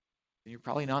 then you're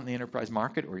probably not in the enterprise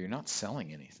market, or you're not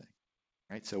selling anything,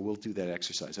 right? So we'll do that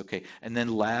exercise. Okay, and then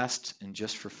last, and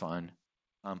just for fun,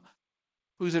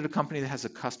 who's at a company that has a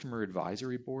customer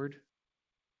advisory board?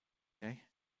 Okay.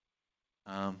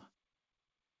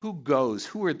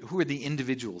 Who are the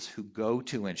individuals who go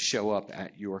to and show up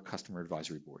at your customer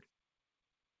advisory board?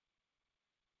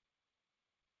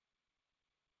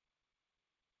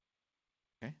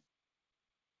 Okay.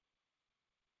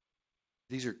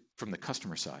 These are from the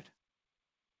customer side.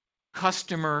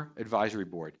 Customer advisory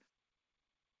board.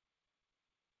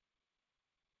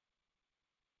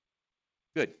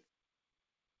 Good.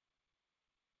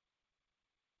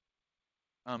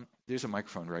 There's a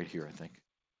microphone right here, I think.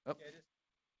 Oh.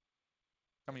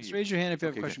 Just raise your hand if you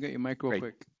have a question. Good. Get your mic real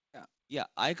quick. Yeah,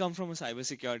 I come from a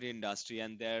cybersecurity industry,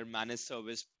 and their managed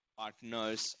service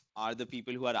partners are the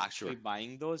people who are actually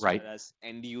buying those, right? Whereas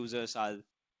end users are,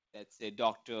 let's say,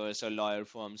 doctors or lawyer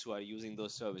firms who are using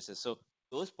those services. So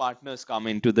those partners come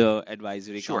into the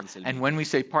advisory council. And meeting. when we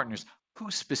say partners,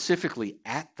 who specifically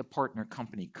at the partner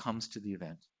company comes to the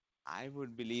event? I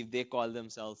would believe they call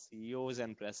themselves CEOs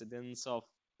and presidents of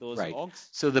those right. orgs.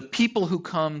 So the people who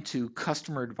come to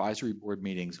customer advisory board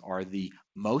meetings are the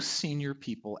most senior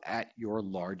people at your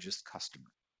largest customer.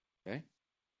 Okay.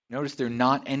 Notice they're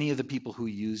not any of the people who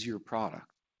use your product,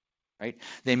 right?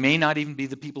 They may not even be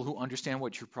the people who understand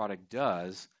what your product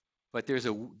does, but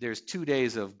there's 2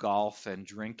 days of golf and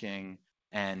drinking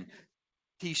and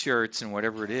T-shirts and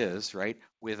whatever it is, right?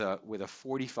 With a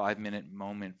 45-minute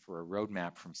moment for a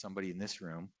roadmap from somebody in this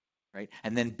room, right?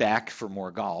 And then back for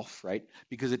more golf, right?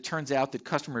 Because it turns out that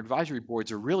customer advisory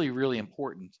boards are really, really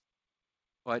important,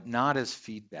 but not as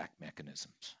feedback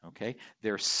mechanisms, okay?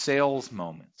 They're sales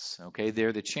moments, okay?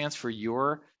 They're the chance for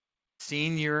your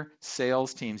senior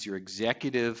sales teams, your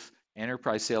executive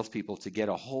enterprise salespeople to get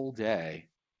a whole day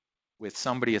with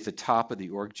somebody at the top of the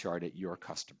org chart at your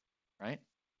customer, right?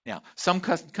 Now, some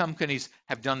companies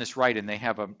have done this right, and they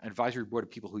have an advisory board of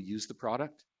people who use the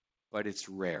product, but it's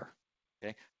rare,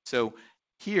 okay? So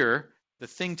here, the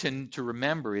thing to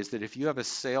remember is that if you have a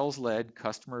sales-led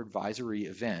customer advisory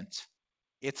event,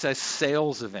 it's a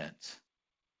sales event.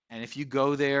 And if you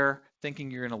go there thinking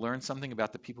you're going to learn something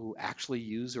about the people who actually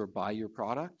use or buy your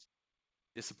product,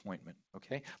 disappointment,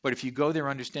 okay? But if you go there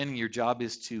understanding your job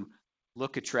is to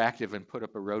look attractive and put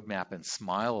up a roadmap and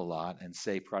smile a lot and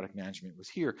say product management was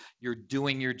here. You're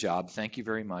doing your job. Thank you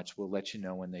very much. We'll let you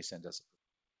know when they send us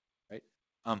a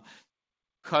right.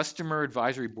 Customer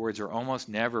advisory boards are almost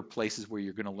never places where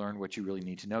you're going to learn what you really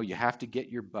need to know. You have to get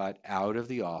your butt out of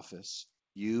the office,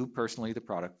 you personally, the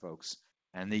product folks,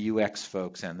 and the UX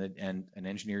folks, and an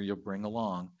engineer you'll bring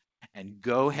along, and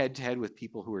go head to head with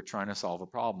people who are trying to solve a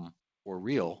problem for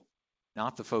real,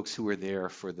 not the folks who are there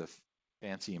for the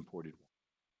fancy imported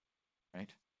one, right?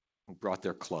 Who brought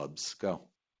their clubs. Go.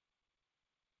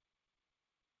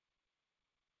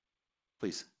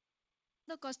 Please.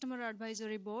 The customer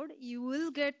advisory board, you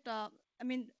will get,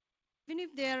 even if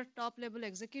they're top level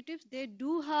executives, they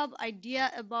do have idea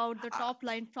about the top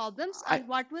line problems and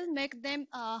what will make them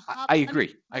I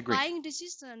agree. I agree. Buying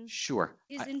decision Sure.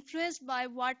 is influenced by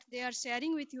what they are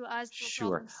sharing with you as Sure.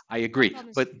 problems. I agree.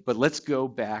 But let's go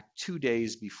back 2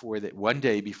 days before that, 1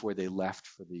 day before they left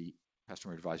for the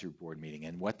customer advisory board meeting.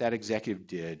 And what that executive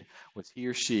did was he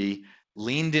or she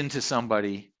leaned into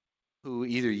somebody who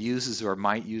either uses or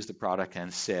might use the product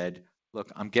and said,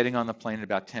 look, I'm getting on the plane in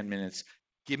about 10 minutes.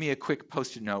 Give me a quick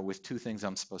Post-it note with 2 things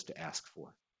I'm supposed to ask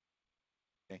for.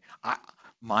 Okay.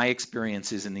 My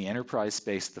experience is in the enterprise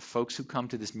space, the folks who come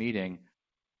to this meeting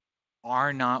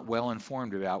are not well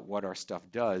informed about what our stuff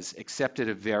does, except at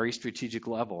a very strategic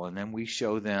level. And then we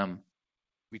show them,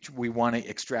 we want to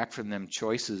extract from them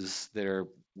choices that are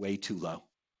way too low.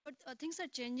 But things are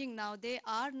changing now. They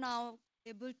are now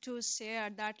able to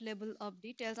share that level of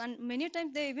details, and many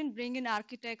times they even bring in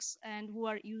architects and who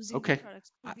are using the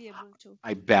products to be able to.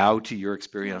 I bow to your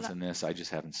experience in this. I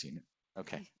just haven't seen it.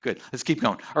 Okay, good. Let's keep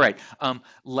going. All right.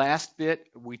 Last bit,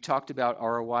 we talked about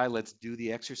ROI. Let's do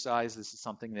the exercise. This is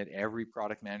something that every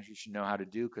product manager should know how to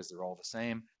do because they're all the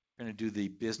same. We're going to do the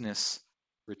business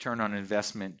return on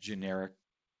investment generic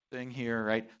thing here,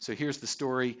 right? So here's the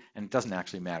story, and it doesn't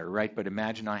actually matter, right? But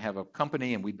imagine I have a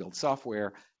company and we build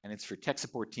software and it's for tech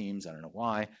support teams. I don't know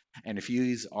why. And if you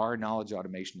use our knowledge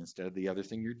automation instead of the other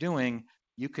thing you're doing,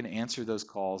 you can answer those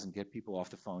calls and get people off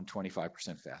the phone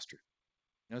 25% faster.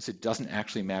 Notice it doesn't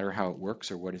actually matter how it works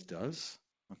or what it does,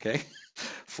 okay,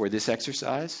 for this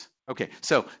exercise. Okay,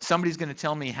 so somebody's going to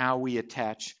tell me how we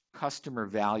attach customer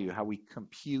value, how we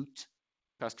compute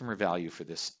customer value for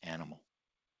this animal.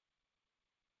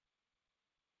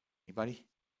 Anybody?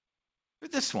 For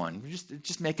this one,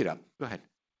 just make it up. Go ahead.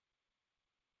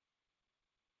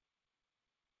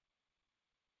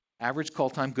 Average call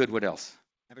time, good. What else?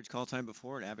 Average call time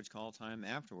before and average call time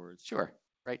afterwards. Sure,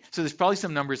 right? So there's probably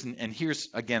some numbers, and here's,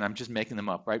 again, I'm just making them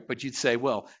up, right? But you'd say,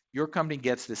 well, your company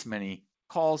gets this many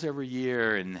calls every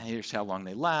year, and here's how long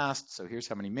they last, so here's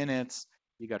how many minutes.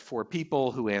 You got 4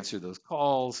 people who answer those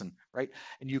calls, and right?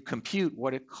 And you compute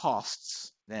what it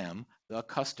costs them, the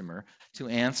customer, to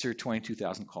answer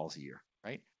 22,000 calls a year,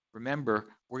 right? Remember,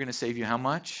 we're going to save you how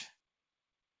much?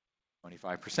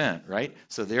 25%, right?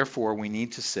 So therefore, we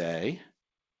need to say,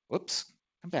 whoops,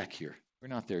 come back here. We're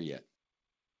not there yet.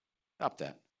 Stop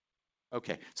that.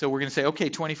 Okay, so we're going to say, okay,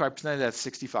 25% of that's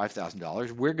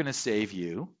 $65,000. We're going to save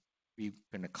you. We're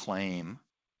going to claim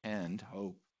and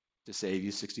hope to save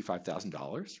you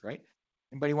 $65,000, right?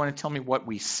 Anybody want to tell me what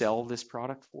we sell this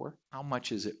product for? How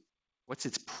much is it? What's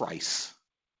its price?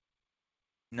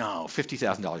 No,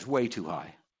 $50,000, way too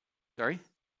high. Sorry?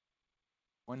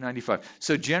 $195.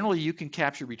 So generally you can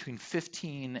capture between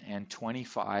 15 and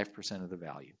 25% of the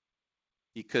value.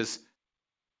 Because,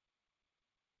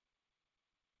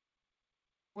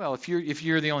 well, if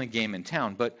you're the only game in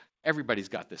town, but everybody's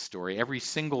got this story. Every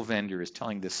single vendor is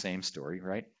telling this same story,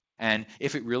 right? And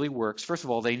if it really works, first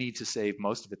of all, they need to save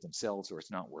most of it themselves or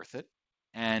it's not worth it.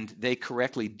 And they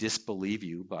correctly disbelieve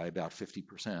you by about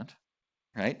 50%,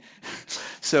 right?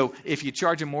 So if you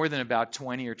charge them more than about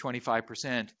 20 or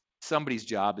 25%, somebody's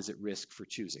job is at risk for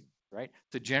choosing, right?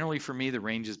 So generally for me, the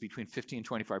range is between 50 and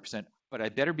 25%, but I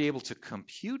better be able to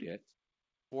compute it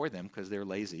for them because they're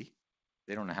lazy.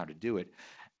 They don't know how to do it,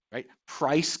 right?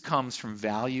 Price comes from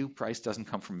value. Price doesn't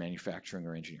come from manufacturing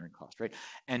or engineering cost, right?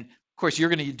 And of course, you're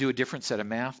going to do a different set of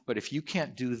math, but if you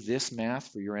can't do this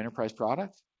math for your enterprise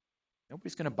product,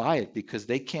 nobody's going to buy it because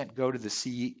they can't go to the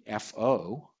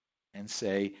CFO and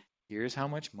say, here's how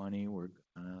much money we're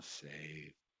going to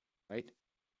save, right?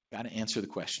 Got to answer the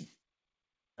question,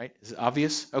 right? Is it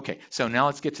obvious? Okay, so now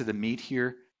let's get to the meat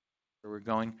here where we're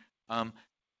going.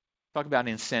 Talk about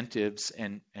incentives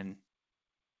and I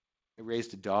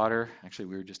raised a daughter. Actually,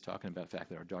 we were just talking about the fact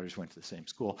that our daughters went to the same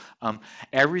school.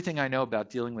 Everything I know about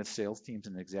dealing with sales teams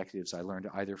and executives, I learned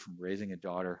either from raising a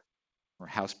daughter or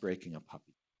housebreaking a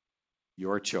puppy.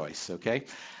 Your choice, okay?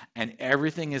 And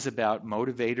everything is about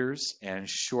motivators and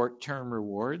short-term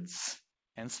rewards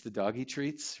hence the doggy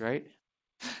treats, right?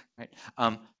 Right.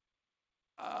 An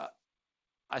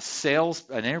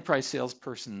enterprise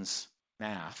salesperson's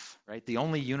math, right? The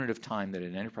only unit of time that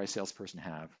an enterprise salesperson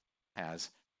has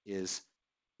is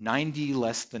 90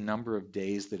 less the number of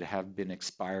days that have been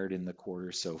expired in the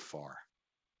quarter so far.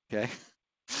 Okay.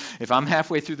 If I'm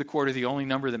halfway through the quarter, the only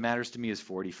number that matters to me is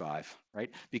 45, right?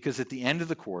 Because at the end of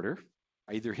the quarter,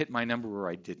 I either hit my number or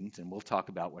I didn't, and we'll talk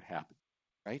about what happened,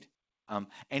 right?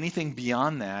 Anything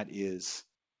beyond that is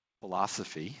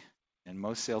philosophy, and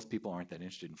most salespeople aren't that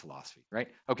interested in philosophy, right?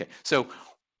 Okay, so,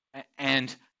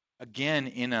 and again,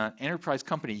 in an enterprise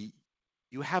company,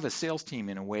 you have a sales team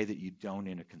in a way that you don't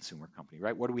in a consumer company,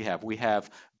 right? What do we have? We have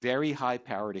very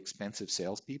high-powered, expensive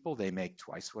salespeople. They make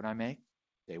twice what I make.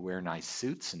 They wear nice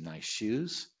suits and nice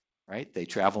shoes, right? They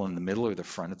travel in the middle or the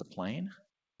front of the plane,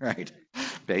 right?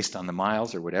 Based on the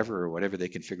miles or whatever they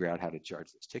can figure out how to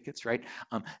charge those tickets, right?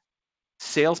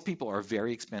 Salespeople are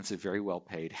very expensive, very well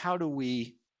paid.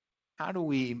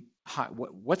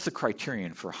 What's the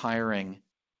criterion for hiring,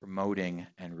 promoting,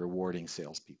 and rewarding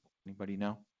salespeople? Anybody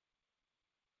know?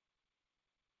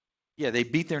 Yeah, they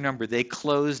beat their number. They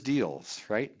close deals,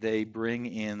 right? They bring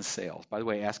in sales. By the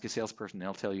way, ask a salesperson,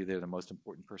 they'll tell you they're the most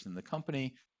important person in the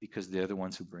company because they're the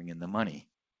ones who bring in the money.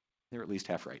 They're at least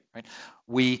half right?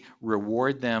 We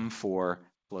reward them for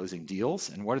closing deals.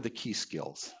 And what are the key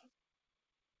skills?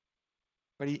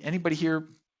 Anybody here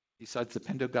besides the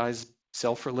Pendo guys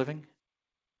sell for a living?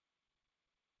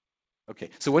 Okay,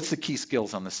 so what's the key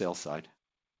skills on the sales side?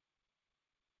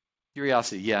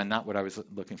 Curiosity, yeah, not what I was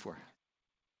looking for.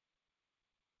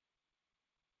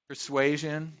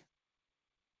 Persuasion,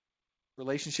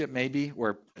 relationship maybe,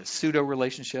 or a pseudo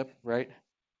relationship, right?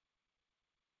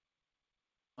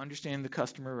 Understanding the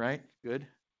customer, right? Good.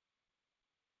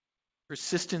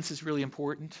 Persistence is really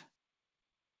important.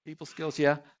 People skills,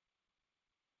 yeah.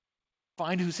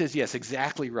 Find who says yes,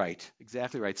 exactly right,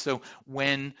 exactly right. So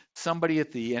when somebody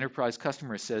at the enterprise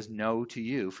customer says no to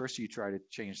you, first you try to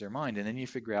change their mind, and then you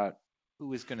figure out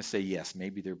who is going to say yes,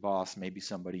 maybe their boss, maybe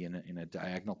somebody in a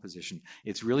diagonal position.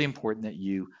 It's really important that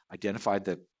you identify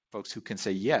the folks who can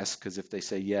say yes, because if they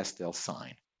say yes, they'll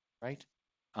sign, right?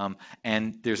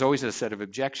 And there's always a set of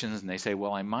objections, and they say,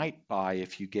 well, I might buy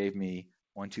if you gave me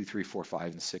 1, 2, 3, 4,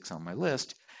 5, and 6 on my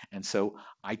list. And so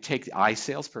I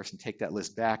salesperson take that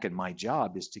list back, and my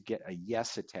job is to get a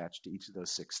yes attached to each of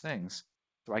those 6 things.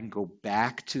 So I can go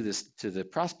back to the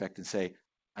prospect and say,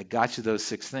 I got you those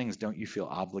 6 things. Don't you feel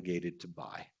obligated to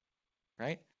buy,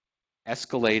 right?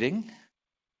 Escalating,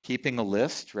 keeping a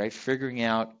list, right? Figuring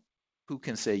out who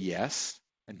can say yes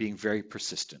and being very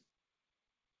persistent.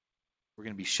 We're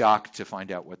going to be shocked to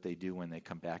find out what they do when they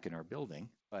come back in our building.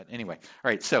 But anyway, all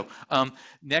right, so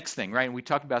next thing, right? And we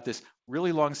talked about this,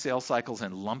 really long sales cycles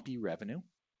and lumpy revenue.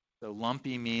 So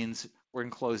lumpy means we're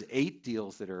going to close 8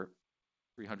 deals that are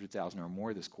 300,000 or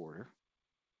more this quarter,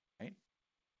 right?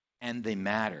 And they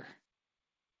matter,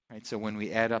 right? So when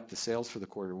we add up the sales for the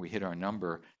quarter, we hit our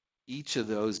number, each of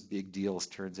those big deals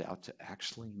turns out to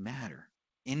actually matter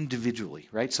individually,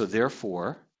 right? So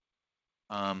therefore,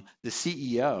 the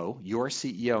CEO, your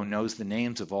CEO, knows the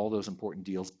names of all those important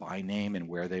deals by name and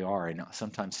where they are, and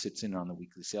sometimes sits in on the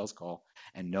weekly sales call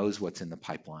and knows what's in the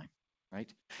pipeline,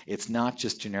 right? It's not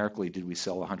just generically, did we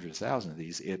sell 100,000 of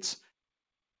these? It's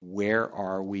where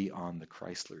are we on the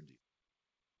Chrysler deal?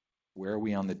 Where are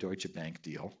we on the Deutsche Bank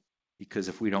deal? Because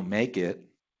if we don't make it, does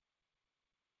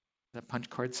that punch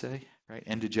card say, right?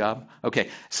 End of job. Okay,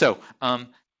 so, and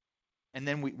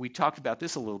then we talked about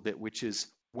this a little bit, which is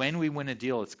when we win a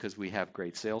deal, it's because we have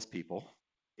great salespeople.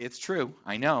 It's true.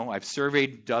 I know. I've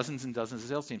surveyed dozens and dozens of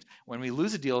sales teams. When we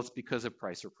lose a deal, it's because of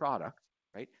price or product,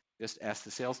 right? Just ask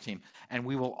the sales team. And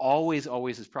we will always,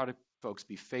 as product folks,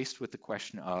 be faced with the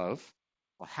question of,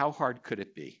 well, how hard could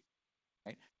it be,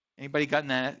 right? Anybody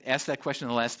asked that question in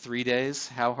the last 3 days?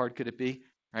 How hard could it be,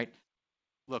 right?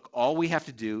 Look, all we have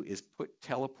to do is put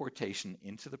teleportation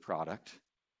into the product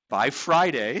by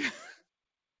Friday.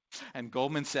 And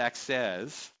Goldman Sachs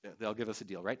says they'll give us a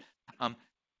deal, right?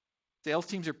 Sales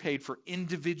teams are paid for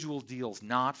individual deals,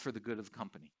 not for the good of the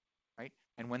company, right?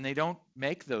 And when they don't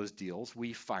make those deals,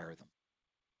 we fire them,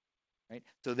 right?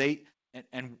 So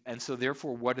so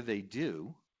therefore, what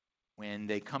do? When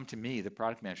they come to me, the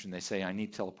product manager, and they say, I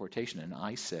need teleportation, and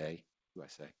I say, what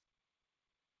do I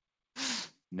say?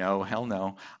 No, hell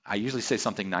no. I usually say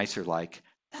something nicer like,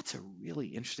 that's a really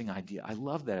interesting idea. I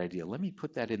love that idea. Let me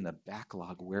put that in the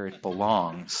backlog where it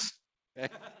belongs. Okay?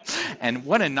 And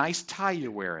what a nice tie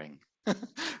you're wearing,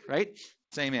 right?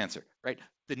 Same answer, right?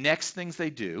 The next things they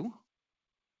do,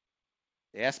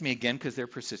 They ask me again because they're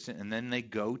persistent, and then they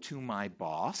go to my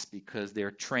boss because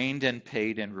they're trained and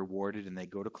paid and rewarded, and they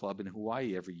go to club in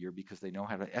Hawaii every year because they know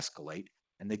how to escalate,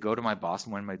 and they go to my boss,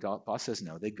 and when my boss says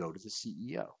no, they go to the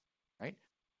CEO, right?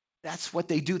 That's what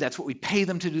they do. That's what we pay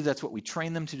them to do. That's what we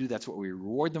train them to do. That's what we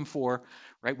reward them for,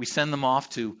 right? We send them off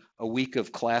to a week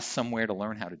of class somewhere to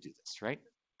learn how to do this, right?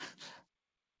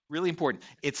 Really important.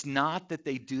 It's not that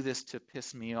they do this to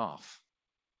piss me off,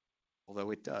 although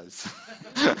it does,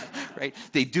 right?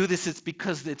 They do this, it's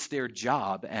because it's their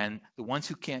job, and the ones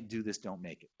who can't do this don't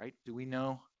make it, right? Do we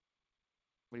know?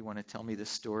 Anybody want to tell me this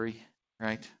story,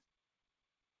 right?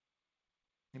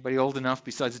 Anybody old enough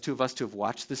besides the two of us to have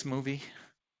watched this movie,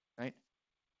 right?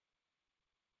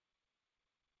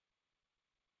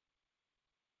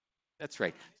 That's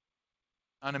right.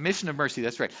 On a mission of mercy,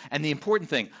 that's right. And the important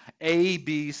thing, A,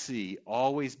 B, C,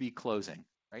 always be closing,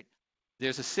 right?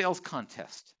 There's a sales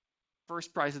contest.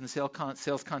 First prize in the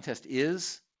sales contest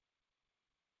is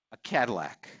a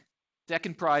Cadillac.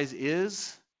 Second prize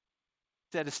is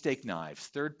a set of steak knives.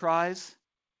 Third prize,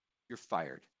 you're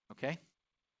fired, okay?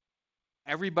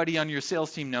 Everybody on your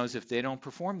sales team knows if they don't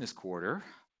perform this quarter,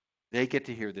 they get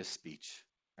to hear this speech,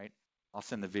 right? I'll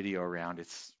send the video around.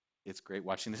 It's great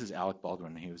watching. This is Alec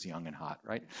Baldwin. He was young and hot,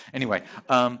 right? Anyway,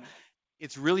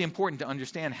 it's really important to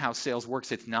understand how sales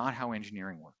works. It's not how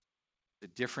engineering works.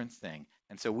 It's a different thing.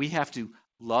 And so we have to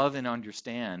love and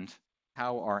understand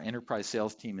how our enterprise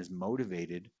sales team is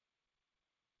motivated,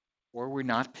 or we're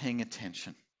not paying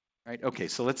attention, right? Okay,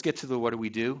 so let's get to the what do we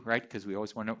do, right? Because we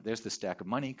always want to know, there's the stack of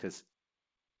money, because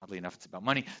oddly enough, it's about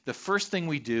money. The first thing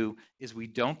we do is we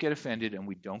don't get offended and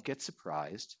we don't get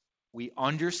surprised. We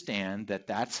understand that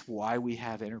that's why we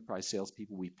have enterprise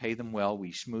salespeople. We pay them well.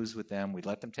 We schmooze with them. We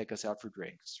let them take us out for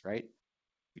drinks, right?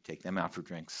 We take them out for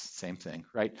drinks, same thing,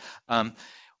 right?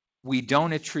 We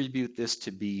don't attribute this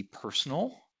to be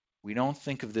personal. We don't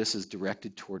think of this as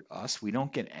directed toward us. We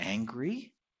don't get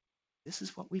angry. This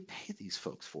is what we pay these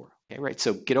folks for, okay, right?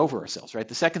 So get over ourselves, right?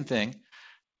 The second thing,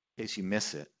 in case you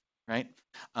miss it, right?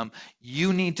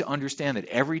 You need to understand that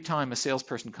every time a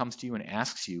salesperson comes to you and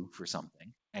asks you for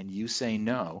something and you say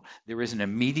no, there is an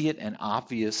immediate and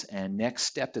obvious and next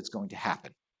step that's going to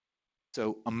happen.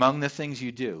 So among the things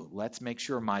you do, let's make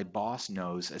sure my boss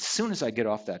knows as soon as I get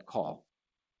off that call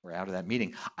or out of that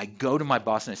meeting, I go to my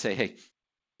boss and I say, hey,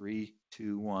 3,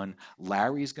 2, 1,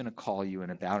 Larry's going to call you in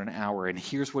about an hour, and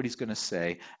here's what he's going to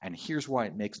say, and here's why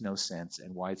it makes no sense,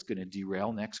 and why it's going to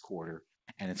derail next quarter,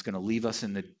 and it's going to leave us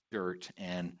in the dirt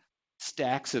and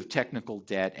stacks of technical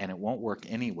debt, and it won't work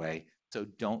anyway, so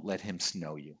don't let him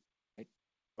snow you. Right?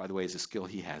 By the way, it's a skill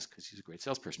he has because he's a great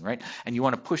salesperson, right? And you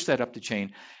want to push that up the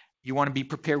chain. You want to be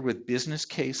prepared with business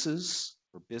cases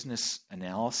or business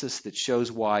analysis that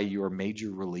shows why your major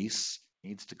release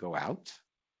needs to go out.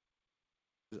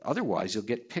 Otherwise, you'll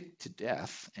get picked to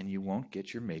death and you won't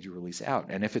get your major release out.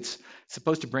 And if it's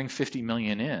supposed to bring 50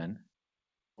 million in,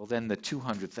 well, then the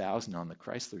 200,000 on the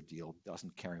Chrysler deal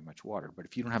doesn't carry much water. But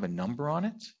if you don't have a number on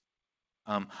it,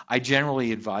 I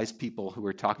generally advise people who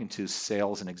are talking to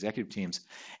sales and executive teams,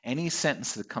 any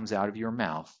sentence that comes out of your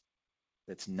mouth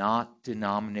that's not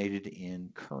denominated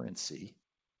in currency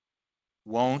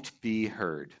won't be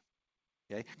heard.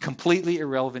 Okay? Completely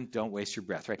irrelevant, don't waste your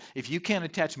breath, right? If you can't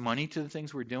attach money to the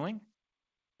things we're doing,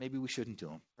 maybe we shouldn't do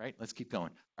them, right? Let's keep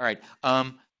going. All right.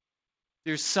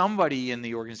 There's somebody in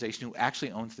the organization who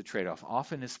actually owns the trade-off.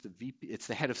 Often it's the VP, it's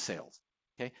the head of sales,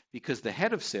 okay? Because the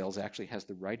head of sales actually has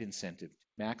the right incentive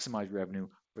to maximize revenue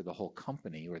for the whole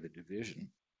company or the division.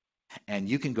 And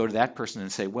you can go to that person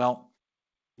and say, well,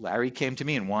 Larry came to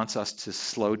me and wants us to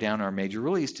slow down our major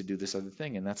release to do this other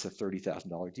thing, and that's a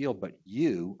 $30,000 deal, but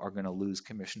you are going to lose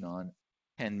commission on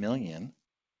 10 million,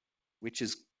 which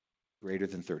is greater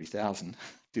than 30,000.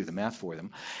 Do the math for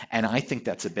them. And I think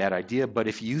that's a bad idea, but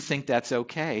if you think that's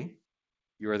okay,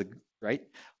 you're the right.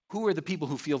 Who are the people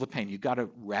who feel the pain? You've got to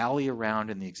rally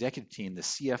around in the executive team, the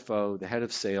CFO, the head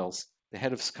of sales, the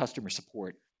head of customer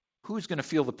support. Who's going to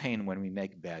feel the pain when we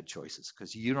make bad choices?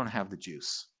 Because you don't have the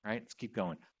juice, right? Let's keep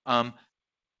going.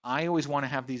 I always want to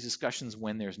have these discussions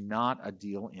when there's not a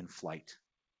deal in flight.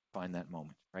 Find that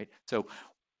moment, right? So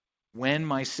when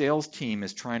my sales team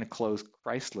is trying to close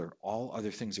Chrysler, all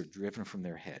other things are driven from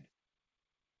their head.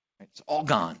 Right? It's all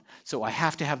gone. So I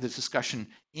have to have this discussion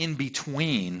in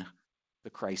between the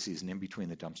crises and in between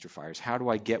the dumpster fires. How do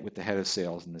I get with the head of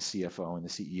sales and the CFO and the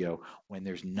CEO when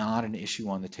there's not an issue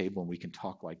on the table and we can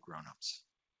talk like grown-ups,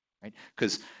 right?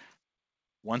 Because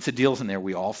once a deal's in there,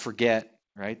 we all forget,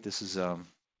 right? This is a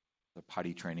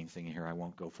potty training thing here I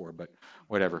won't go for, but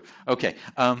whatever. Okay,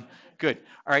 good.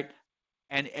 All right.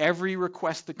 And every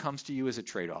request that comes to you is a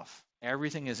trade-off.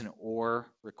 Everything is an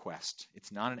or request.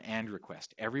 It's not an and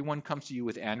request. Everyone comes to you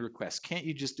with and requests. Can't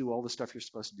you just do all the stuff you're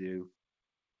supposed to do?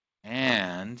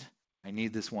 And I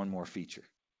need this one more feature,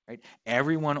 right?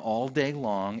 Everyone all day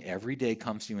long, every day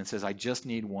comes to you and says, I just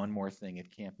need one more thing.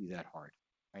 It can't be that hard,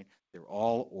 right? They're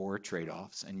all or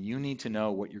trade-offs, and you need to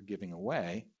know what you're giving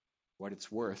away, what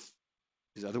it's worth,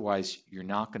 because otherwise you're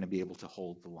not going to be able to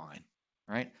hold the line,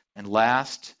 right? And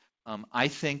last, I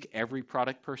think every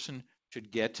product person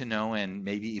should get to know and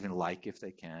maybe even like, if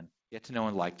they can, get to know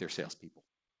and like their salespeople.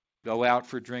 Go out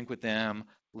for a drink with them,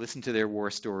 listen to their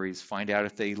war stories, find out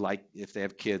if they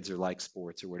have kids or like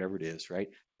sports or whatever it is, right?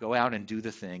 Go out and do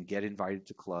the thing, get invited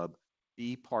to club,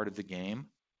 be part of the game,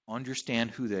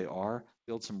 understand who they are,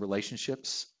 build some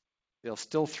relationships. They'll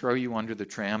still throw you under the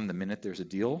tram the minute there's a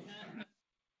deal,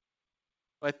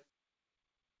 but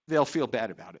they'll feel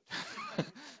bad about it.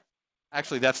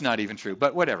 Actually, that's not even true,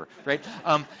 but whatever, right?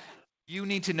 You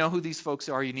need to know who these folks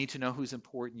are. You need to know who's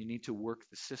important. You need to work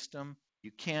the system.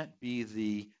 You can't be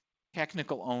the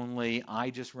technical only, I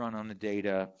just run on the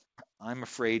data. I'm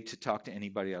afraid to talk to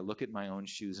anybody. I look at my own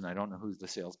shoes and I don't know who the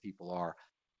salespeople are.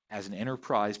 As an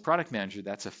enterprise product manager,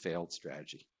 that's a failed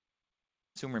strategy.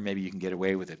 Consumer, maybe you can get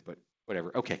away with it, but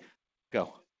whatever. Okay,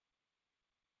 go.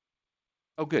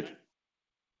 Oh, good.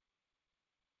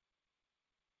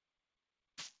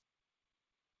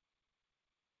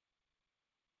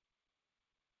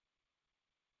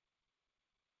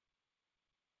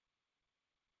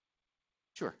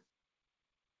 Sure.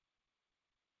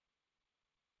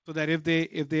 So that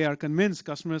if they are convinced,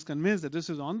 customers convinced that this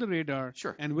is on the radar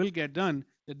Sure. and will get done,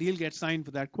 the deal gets signed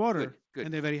for that quarter, Good.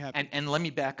 and they're very happy. And let me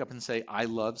back up and say, I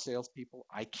love salespeople.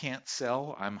 I can't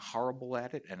sell. I'm horrible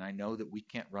at it, and I know that we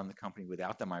can't run the company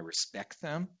without them. I respect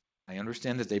them. I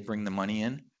understand that they bring the money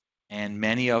in, and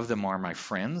many of them are my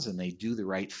friends, and they do the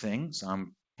right things.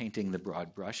 I'm painting the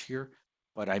broad brush here,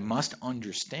 but I must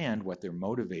understand what their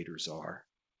motivators are,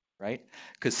 right?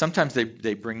 Because sometimes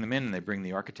they bring them in, and they bring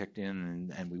the architect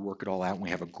in, and we work it all out, and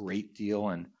we have a great deal,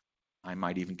 and I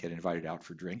might even get invited out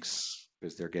for drinks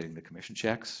because they're getting the commission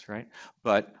checks, right?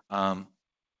 But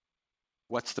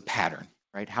what's the pattern,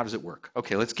 right? How does it work?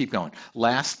 Okay, let's keep going.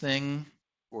 Last thing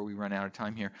before we run out of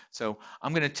time here. So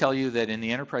I'm going to tell you that in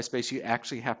the enterprise space, you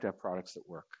actually have to have products that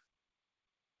work.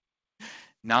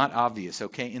 Not obvious,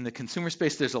 okay? In the consumer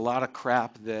space, there's a lot of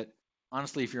crap that,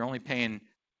 honestly, if you're only paying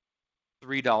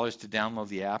 $3 to download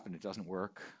the app and it doesn't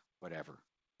work, whatever,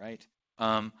 right?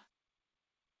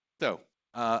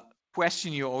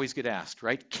 Question you always get asked,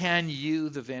 right? Can you,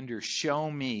 the vendor, show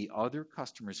me other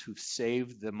customers who've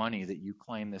saved the money that you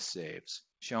claim this saves?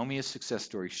 Show me a success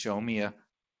story. Show me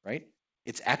right?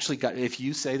 It's actually got, if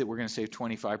you say that we're going to save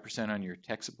 25% on your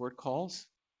tech support calls,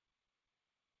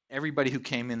 everybody who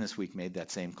came in this week made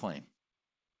that same claim,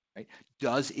 right?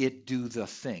 Does it do the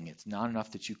thing? It's not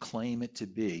enough that you claim it to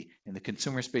be. In the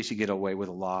consumer space, you get away with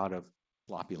a lot of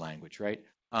floppy language, right?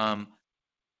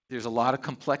 There's a lot of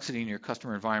complexity in your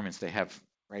customer environments. They have,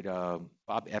 right,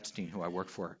 Bob Epstein, who I work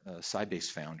for,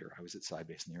 Sybase founder. I was at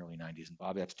Sybase in the early 90s, and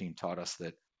Bob Epstein taught us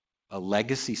that a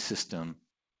legacy system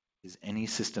is any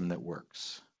system that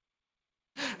works,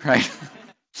 right?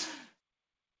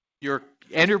 Your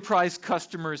enterprise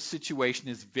customer's situation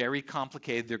is very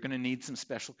complicated. They're going to need some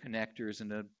special connectors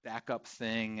and a backup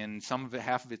thing, and some of it,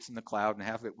 half of it's in the cloud, and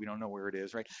half of it we don't know where it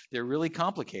is, right? They're really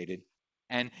complicated.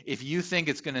 And if you think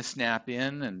it's going to snap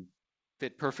in and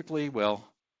fit perfectly, well,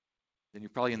 then you're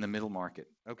probably in the middle market.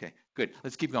 Okay, good.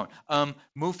 Let's keep going.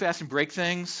 Move fast and break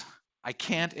things. I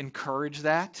can't encourage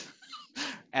that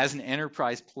as an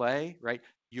enterprise play, right?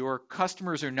 Your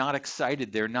customers are not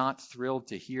excited. They're not thrilled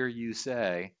to hear you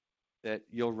say that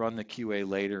you'll run the QA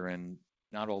later and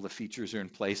not all the features are in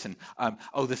place. And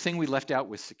the thing we left out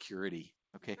was security.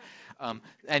 Okay,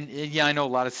 and yeah, I know a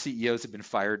lot of CEOs have been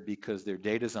fired because their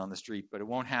data's on the street, but it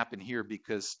won't happen here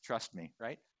because, trust me,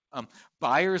 right?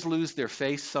 Buyers lose their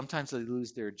face. Sometimes they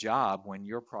lose their job when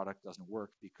your product doesn't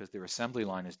work because their assembly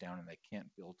line is down and they can't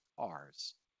build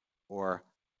cars. Or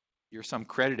you're some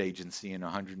credit agency and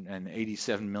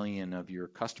 187 million of your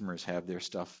customers have their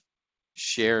stuff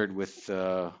shared with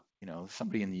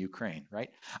somebody in the Ukraine, right?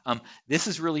 This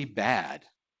is really bad.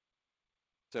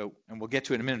 So, and we'll get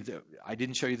to it in a minute. I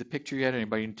didn't show you the picture yet.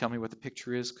 Anybody can tell me what the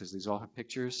picture is? Because these all have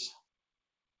pictures.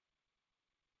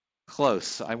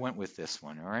 Close. I went with this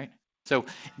one, all right? So,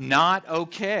 not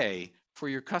okay for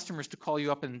your customers to call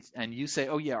you up and you say,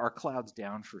 oh, yeah, our cloud's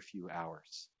down for a few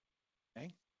hours.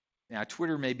 Okay? Now,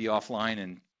 Twitter may be offline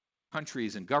and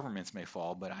countries and governments may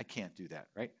fall, but I can't do that,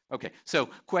 right? Okay, so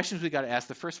questions we got to ask.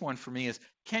 The first one for me is,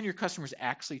 can your customers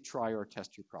actually try or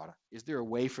test your product? Is there a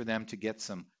way for them to get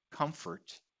some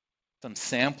comfort some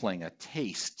sampling, a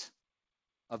taste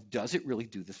of does it really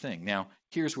do the thing. Now,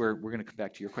 here's where we're going to come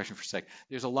back to your question for a sec.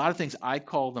 There's a lot of things, I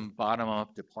call them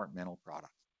bottom-up departmental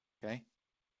products, okay?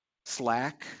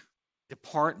 Slack,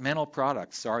 departmental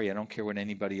products. Sorry, I don't care what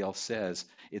anybody else says.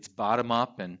 It's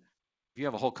bottom-up, and if you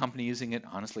have a whole company using it,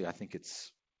 honestly, I think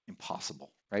it's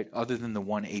impossible, right? Other than the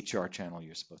one HR channel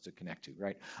you're supposed to connect to,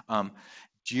 right?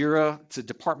 Jira, it's a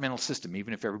departmental system.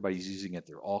 Even if everybody's using it,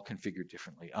 they're all configured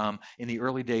differently. In the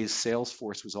early days,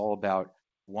 Salesforce was all about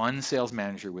one sales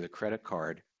manager with a credit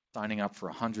card signing up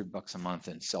for $100 a month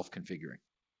and self-configuring,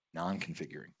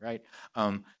 non-configuring, right?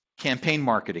 Campaign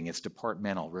marketing, it's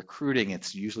departmental. Recruiting,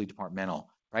 it's usually departmental,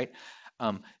 right?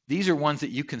 These are ones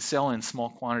that you can sell in small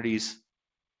quantities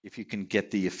if you can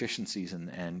get the efficiencies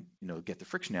and get the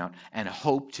friction out, and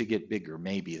hope to get bigger.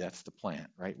 Maybe that's the plan,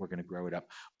 right? We're going to grow it up.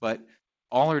 But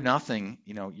all or nothing,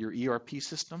 your ERP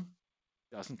system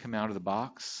doesn't come out of the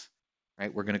box,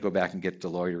 right? We're going to go back and get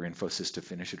Deloitte or Infosys to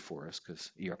finish it for us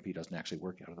because ERP doesn't actually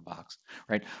work out of the box,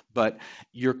 right? But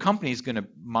your company's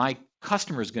my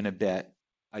customer's going to bet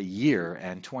a year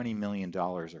and $20 million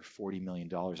or $40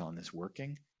 million on this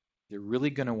working. They're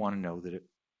really going to want to know that it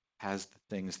has the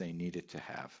things they need it to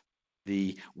have.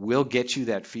 We'll get you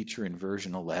that feature in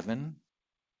version 11.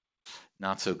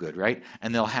 Not so good, right?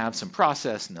 And they'll have some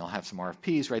process and they'll have some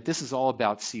RFPs, right? This is all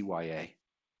about CYA,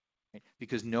 right?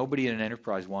 Because nobody in an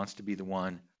enterprise wants to be the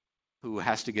one who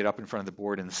has to get up in front of the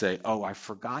board and say, oh, I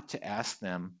forgot to ask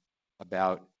them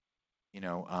about,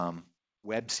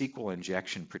 web SQL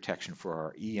injection protection for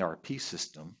our ERP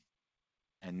system.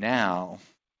 And now,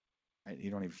 right, you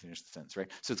don't even finish the sentence, right?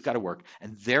 So it's got to work.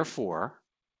 And therefore,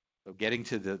 so getting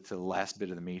to the last bit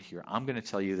of the meat here, I'm going to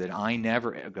tell you that I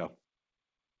never go.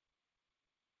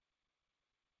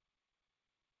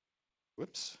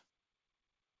 Whoops.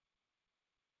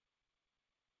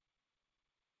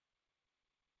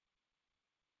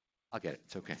 I'll get it.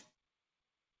 It's okay.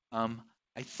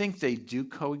 I think they do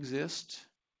coexist,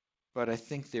 but I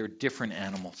think they're different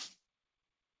animals.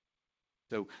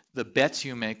 So the bets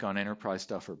you make on enterprise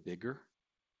stuff are bigger,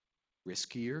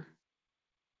 riskier,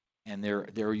 and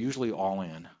they're usually all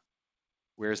in.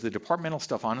 Whereas the departmental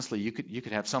stuff, honestly, you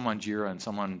could have some on Jira and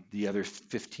some on the other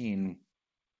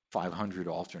 500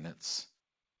 alternates.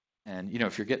 And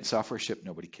if you're getting software shipped,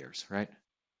 nobody cares, right?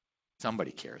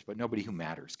 Somebody cares, but nobody who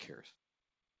matters cares.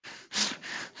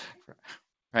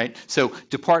 Right? So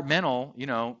departmental,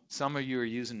 some of you are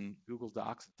using Google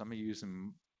Docs, some of you are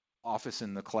using Office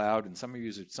in the cloud, and some of you are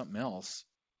using something else.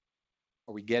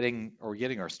 Are we getting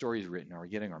our stories written? Are we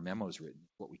getting our memos written?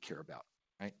 What we care about,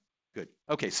 right? Good.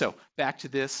 Okay, so back to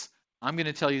this. I'm going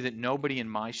to tell you that nobody in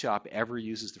my shop ever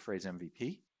uses the phrase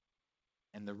MVP.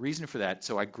 And the reason for that,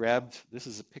 so I grabbed, this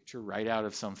is a picture right out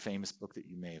of some famous book that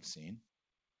you may have seen,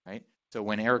 right? So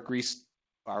when Eric Ries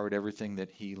borrowed everything that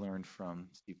he learned from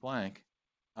Steve Blank,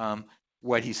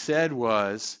 what he said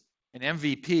was an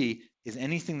MVP is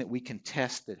anything that we can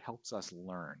test that helps us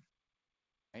learn,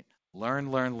 right?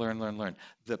 Learn.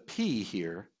 The P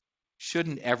here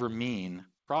shouldn't ever mean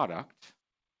product.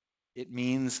 It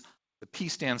means the P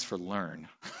stands for learn,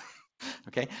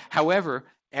 okay? However,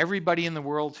 everybody in the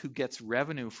world who gets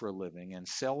revenue for a living and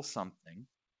sells something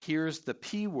hears the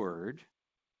P word,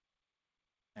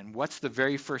 and what's the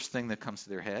very first thing that comes to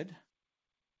their head?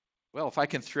 Well, if I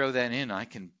can throw that in, I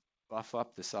can buff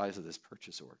up the size of this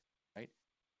purchase order, right?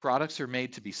 Products are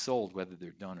made to be sold whether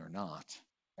they're done or not,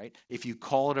 right? If you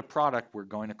call it a product, we're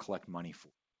going to collect money for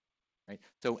it, right?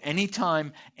 So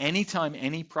anytime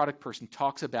any product person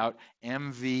talks about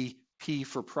MVP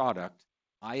for product,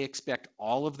 I expect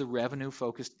all of the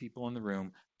revenue-focused people in the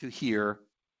room to hear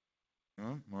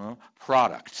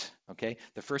product, okay?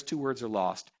 The first two words are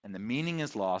lost, and the meaning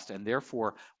is lost, and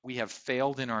therefore we have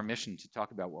failed in our mission to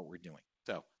talk about what we're doing.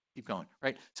 So keep going,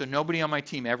 right? So nobody on my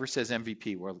team ever says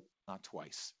MVP, well, not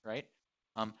twice, right?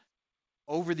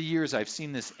 Over the years, I've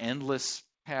seen this endless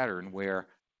pattern where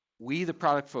we, the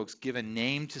product folks, give a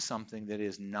name to something that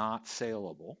is not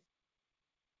saleable,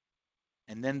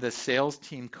 and then the sales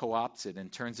team co-opts it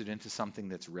and turns it into something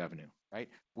that's revenue, right?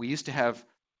 We used to have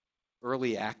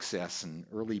early access and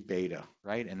early beta,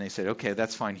 right? And they said, okay,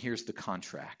 that's fine, here's the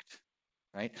contract,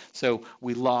 right? So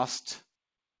we lost,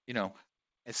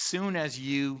 as soon as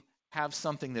you have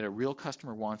something that a real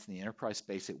customer wants in the enterprise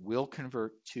space, it will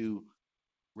convert to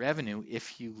revenue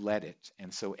if you let it.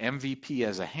 And so MVP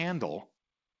as a handle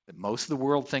that most of the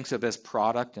world thinks of as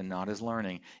product and not as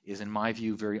learning is, in my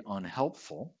view, very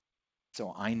unhelpful.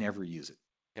 So I never use it,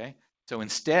 okay? So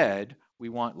instead, we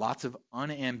want lots of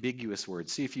unambiguous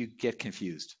words. See if you get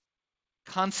confused.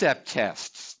 Concept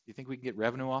tests. Do you think we can get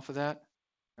revenue off of that,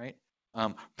 right?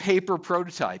 Paper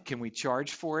prototype, can we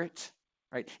charge for it?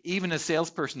 Right? Even a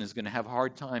salesperson is going to have a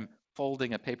hard time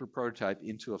folding a paper prototype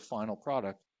into a final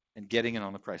product and getting it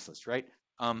on the price list, right?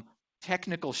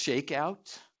 Technical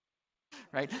shakeout,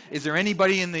 right? Is there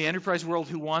anybody in the enterprise world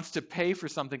who wants to pay for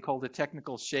something called a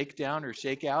technical shakedown or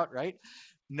shakeout, right?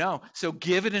 No. So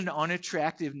give it an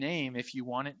unattractive name if you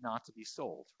want it not to be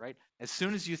sold, right? As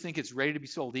soon as you think it's ready to be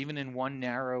sold, even in one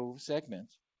narrow segment,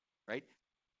 right?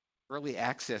 Early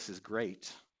access is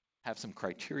great. Have some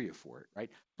criteria for it, right?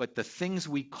 But the things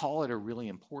we call it are really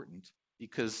important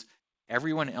because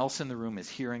everyone else in the room is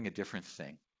hearing a different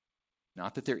thing.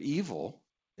 Not that they're evil,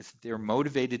 it's that they're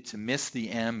motivated to miss the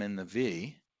M and the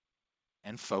V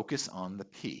and focus on the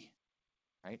P,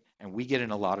 right? And we get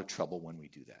in a lot of trouble when we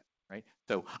do that, right?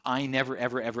 So I never,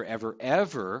 ever, ever, ever,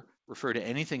 ever refer to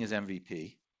anything as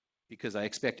MVP because I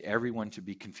expect everyone to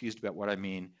be confused about what I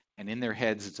mean, and in their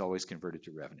heads, it's always converted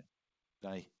to revenue. Did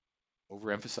I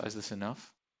overemphasize this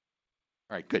enough?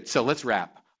 All right, good. So let's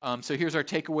wrap. So here's our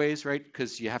takeaways, right?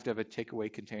 Because you have to have a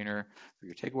takeaway container for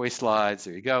your takeaway slides.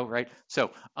 There you go, right?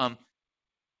 So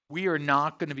we are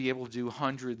not going to be able to do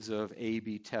hundreds of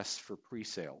A/B tests for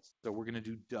pre-sales. So we're going to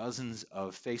do dozens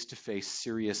of face-to-face,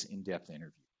 serious, in-depth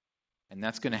interviews. And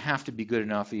that's going to have to be good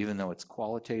enough, even though it's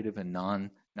qualitative and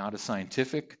not as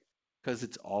scientific, because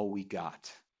it's all we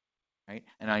got, right?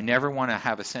 And I never want to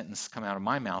have a sentence come out of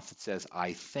my mouth that says,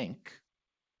 I think.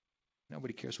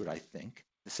 Nobody cares what I think.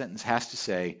 The sentence has to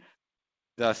say,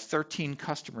 the 13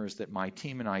 customers that my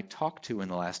team and I talked to in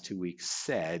the last 2 weeks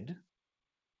said.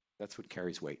 That's what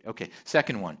carries weight. Okay,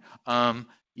 second one.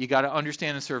 You got to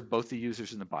understand and serve both the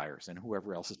users and the buyers and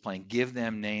whoever else is playing. Give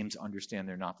them names, understand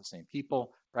they're not the same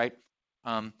people, right?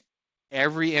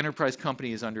 Every enterprise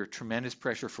company is under tremendous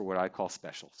pressure for what I call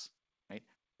specials, right?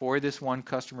 For this one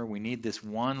customer, we need this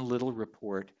one little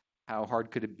report. How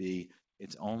hard could it be?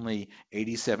 It's only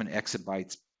 87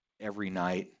 exabytes every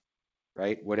night,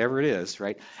 right? Whatever it is,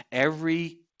 right?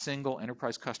 Every single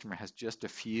enterprise customer has just a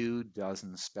few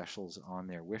dozen specials on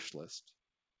their wish list.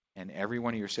 And every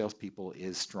one of your salespeople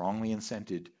is strongly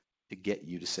incented to get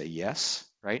you to say yes,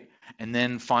 right? And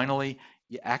then finally,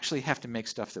 you actually have to make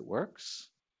stuff that works.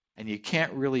 And you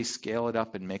can't really scale it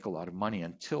up and make a lot of money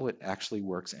until it actually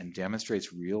works and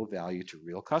demonstrates real value to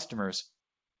real customers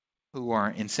who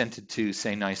are incented to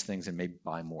say nice things and maybe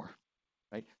buy more,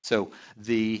 right? So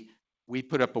we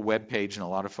put up a web page and a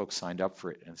lot of folks signed up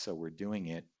for it, and so we're doing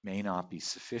it. May not be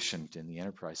sufficient in the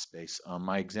enterprise space.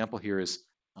 My example here is,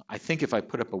 I think if I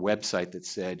put up a website that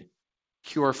said,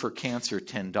 cure for cancer,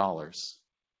 $10,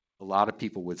 a lot of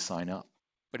people would sign up,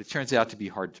 but it turns out to be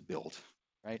hard to build,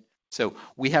 right? So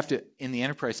we have to, in the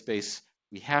enterprise space,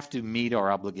 we have to meet our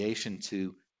obligation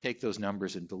to take those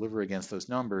numbers and deliver against those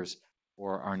numbers,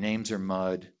 or our names are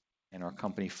mud and our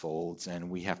company folds and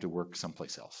we have to work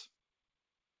someplace else.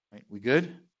 Right, we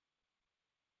good?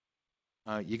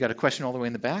 You got a question all the way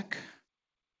in the back?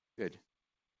 Good.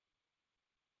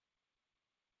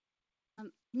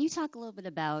 Can you talk a little bit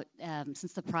about,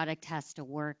 since the product has to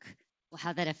work,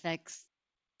 how that affects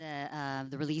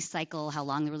the release cycle, how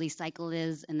long the release cycle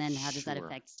is, and then how does that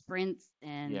affect sprints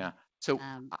and so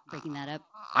breaking that up?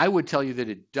 I would tell you that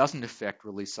it doesn't affect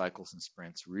release cycles and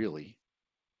sprints really,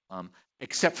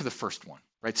 except for the first one,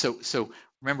 right? So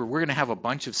remember, we're going to have a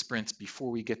bunch of sprints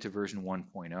before we get to version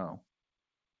 1.0,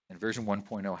 and version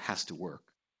 1.0 has to work,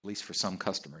 at least for some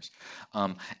customers.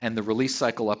 And the release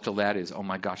cycle up till that is, oh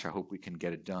my gosh, I hope we can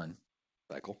get it done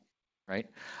cycle, right?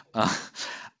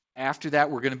 After that,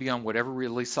 we're going to be on whatever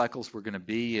release cycles we're going to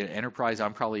be. At enterprise,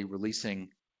 I'm probably releasing,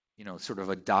 sort of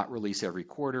a dot release every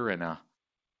quarter and a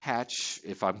patch.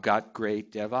 If I've got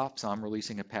great DevOps, I'm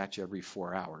releasing a patch every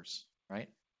 4 hours, right?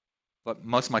 But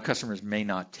most of my customers may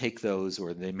not take those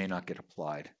or they may not get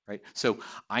applied, right? So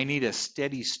I need a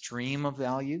steady stream of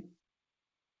value.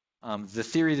 The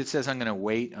theory that says I'm going to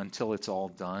wait until it's all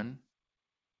done,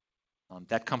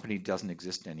 that company doesn't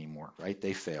exist anymore, right?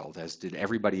 They failed, as did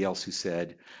everybody else who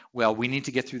said, well, we need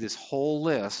to get through this whole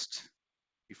list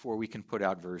before we can put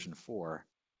out version 4.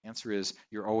 Answer is,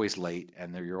 you're always late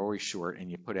and you're always short, and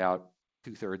you put out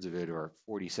 2/3 of it or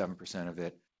 47% of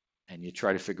it, and you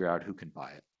try to figure out who can buy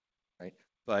it, right?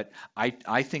 But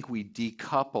I think we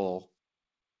decouple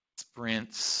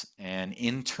sprints and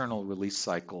internal release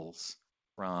cycles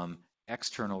from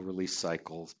external release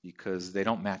cycles because they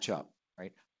don't match up,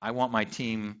 right? I want my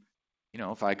team,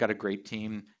 if I got a great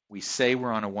team, we say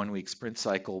we're on a 1-week sprint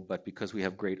cycle, but because we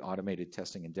have great automated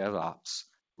testing and DevOps,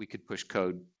 we could push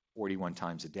code 41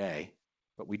 times a day,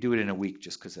 but we do it in a week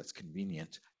just because that's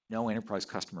convenient. No enterprise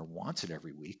customer wants it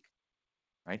every week,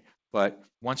 right? But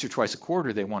once or twice a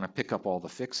quarter, they want to pick up all the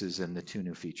fixes and the 2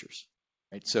 new features,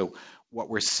 right? So what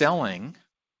we're selling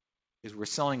is we're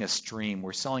selling a stream.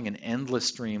 We're selling an endless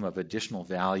stream of additional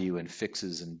value and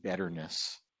fixes and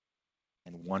betterness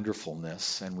and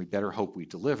wonderfulness, and we better hope we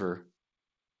deliver.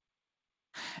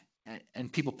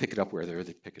 And people pick it up where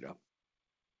they pick it up,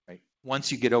 right?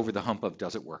 Once you get over the hump of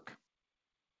does it work?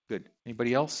 Good.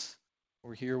 Anybody else?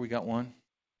 Over here, we got one.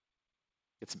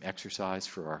 Get some exercise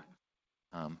for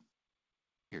our,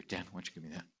 here, Dan, why don't you give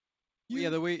me that? Yeah,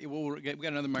 we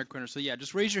got another mic runner. So yeah,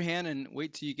 just raise your hand and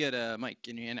wait till you get a mic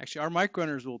in your hand. Actually, our mic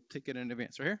runners will take it in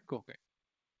advance. Right here? Cool, okay.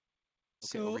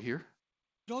 Okay, So over here.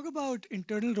 talk about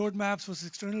internal roadmaps versus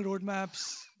external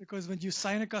roadmaps, because when you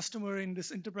sign a customer in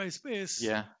this enterprise space,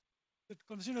 Yeah. the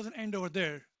conversation doesn't end over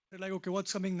there. They're like, okay,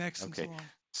 what's coming next, Okay. and so on.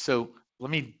 So let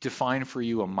me define for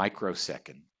you a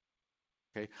microsecond.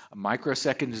 Okay, a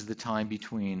microsecond is the time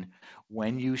between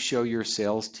when you show your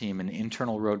sales team an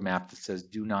internal roadmap that says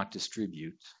do not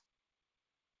distribute,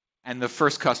 and the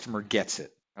first customer gets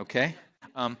it. Okay.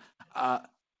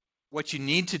 What you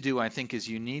need to do, I think, is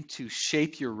you need to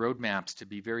shape your roadmaps to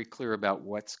be very clear about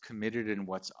what's committed and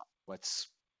what's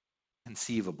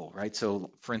conceivable, right?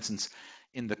 So, for instance,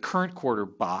 in the current quarter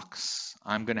box,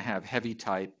 I'm going to have heavy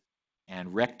type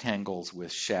and rectangles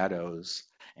with shadows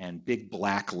and big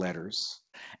black letters.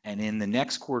 And in the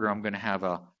next quarter, I'm going to have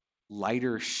a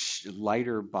lighter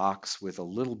box with a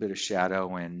little bit of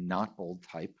shadow and not bold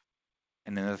type.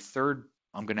 And then the third,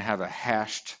 I'm going to have a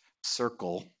hashed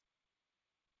circle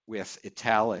with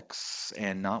italics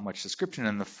and not much description.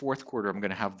 And in the fourth quarter, I'm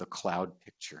going to have the cloud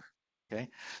picture. Okay,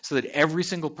 so that every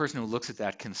single person who looks at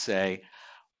that can say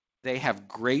they have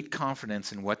great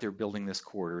confidence in what they're building this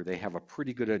quarter. They have a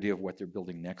pretty good idea of what they're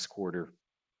building next quarter.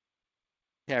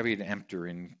 Caveat emptor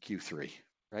in Q3,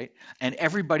 right? And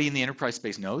everybody in the enterprise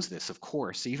space knows this, of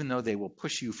course, even though they will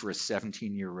push you for a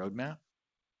 17-year roadmap,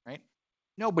 right?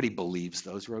 Nobody believes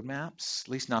those roadmaps, at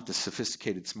least not the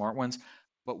sophisticated, smart ones,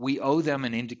 but we owe them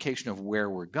an indication of where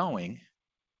we're going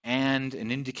and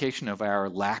an indication of our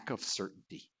lack of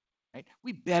certainty, right?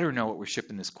 We better know what we're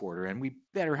shipping this quarter, and we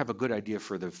better have a good idea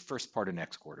for the first part of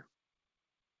next quarter.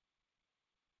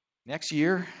 Next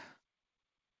year,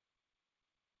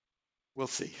 we'll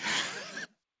see.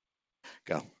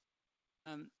 Go.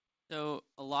 So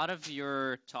a lot of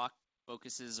your talk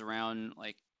focuses around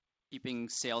like keeping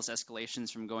sales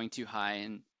escalations from going too high,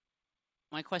 and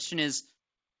my question is,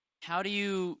 how do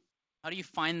you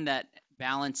find that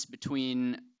balance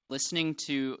between listening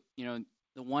to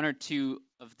the one or two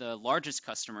of the largest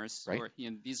customers, right, or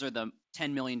these are the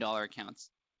 $10 million accounts,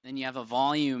 then you have a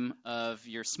volume of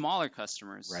your smaller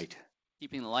customers, right,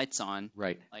 keeping the lights on,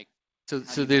 right? Like, so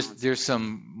there's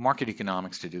some market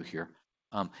economics to do here.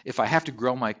 If I have to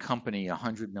grow my company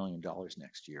 $100 million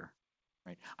next year,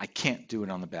 right, I can't do it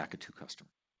on the back of two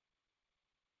customers.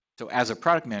 So as a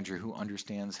product manager who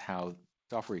understands how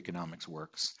software economics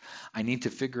works, I need to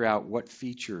figure out what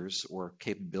features or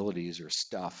capabilities or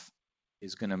stuff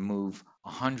is going to move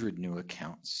 100 new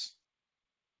accounts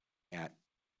at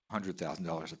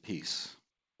 $100,000 a piece,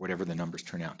 whatever the numbers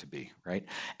turn out to be, right?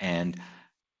 And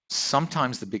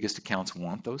sometimes the biggest accounts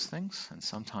want those things, and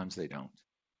sometimes they don't.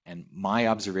 And my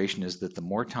observation is that the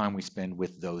more time we spend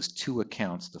with those two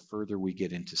accounts, the further we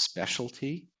get into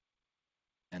specialty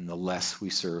and the less we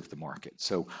serve the market.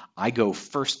 So I go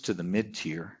first to the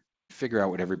mid-tier, figure out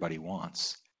what everybody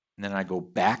wants, and then I go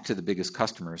back to the biggest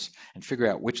customers and figure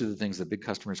out which of the things the big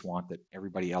customers want that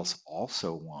everybody else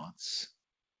also wants.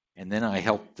 And then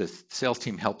the sales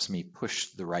team helps me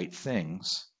push the right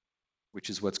things, which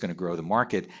is what's going to grow the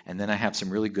market. And then I have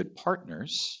some really good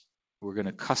partners who are going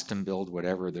to custom build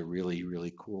whatever the really,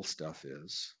 really cool stuff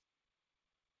is.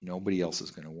 Nobody else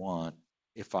is going to want.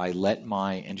 If I let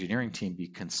my engineering team be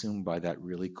consumed by that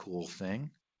really cool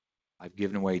thing, I've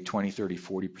given away 20, 30,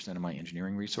 40% of my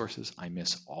engineering resources. I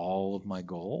miss all of my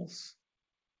goals.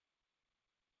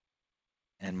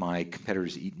 And my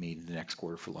competitors eat me the next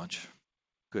quarter for lunch.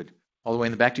 Good. All the way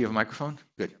in the back, do you have a microphone?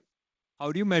 Good.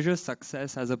 How do you measure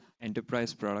success as an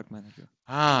enterprise product manager?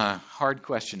 Hard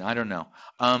question. I don't know.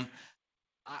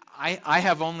 I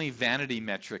have only vanity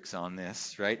metrics on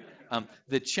this, right?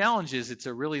 The challenge is it's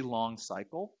a really long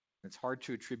cycle. It's hard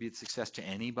to attribute success to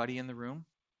anybody in the room,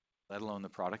 let alone the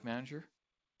product manager,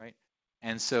 right?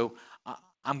 And so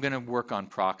I'm going to work on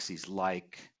proxies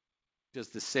like, does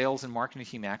the sales and marketing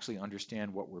team actually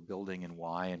understand what we're building and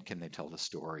why, and can they tell the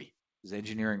story? Does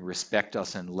engineering respect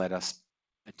us and let us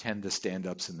attend the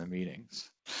stand-ups in the meetings?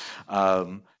 I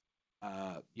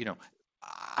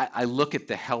look at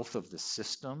the health of the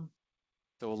system.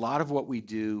 So a lot of what we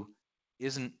do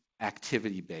isn't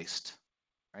activity-based,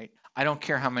 right? I don't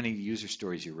care how many user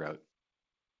stories you wrote.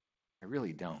 I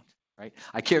really don't, right?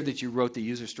 I care that you wrote the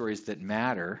user stories that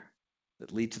matter,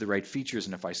 that lead to the right features,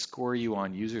 and if I score you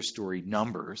on user story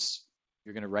numbers,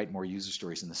 you're going to write more user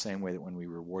stories in the same way that when we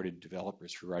rewarded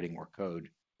developers for writing more code,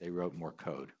 they wrote more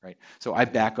code, right? So I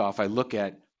back off. I look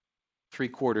at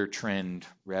 3-quarter trend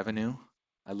revenue.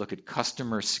 I look at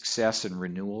customer success and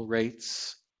renewal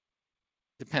rates.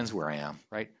 Depends where I am,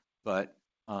 right? But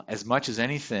as much as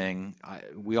anything,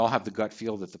 we all have the gut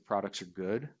feel that the products are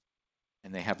good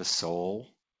and they have a soul.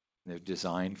 And they're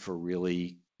designed for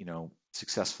really,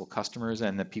 successful customers,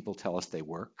 and that people tell us they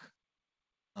work.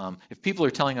 If people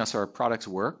are telling us our products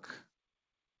work,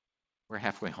 we're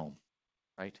halfway home,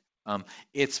 right?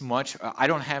 I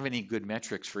don't have any good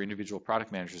metrics for individual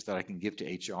product managers that I can give to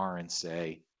HR and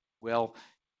say, well,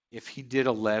 if he did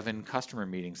 11 customer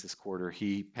meetings this quarter,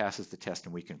 he passes the test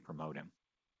and we can promote him.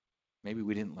 Maybe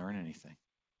we didn't learn anything,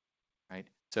 right?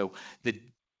 So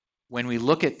when we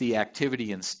look at the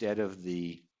activity instead of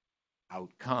the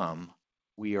outcome,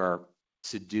 we are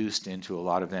seduced into a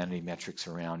lot of vanity metrics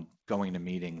around going to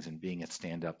meetings and being at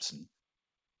stand-ups and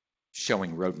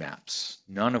showing roadmaps,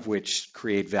 none of which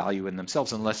create value in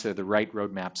themselves unless they're the right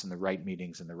roadmaps and the right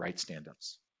meetings and the right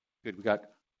stand-ups. Good,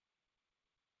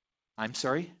 I'm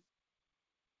sorry?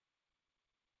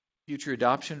 Feature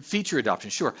adoption,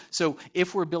 sure. So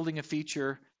if we're building a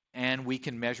feature and we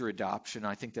can measure adoption,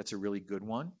 I think that's a really good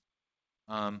one.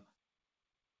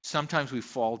 Sometimes we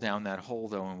fall down that hole,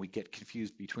 though, and we get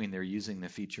confused between they're using the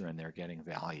feature and they're getting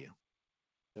value.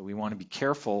 So we want to be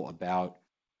careful about,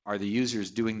 are the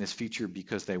users doing this feature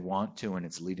because they want to and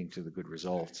it's leading to the good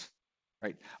results,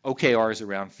 right? OKRs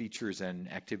around features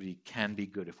and activity can be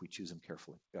good if we choose them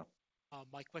carefully. Go.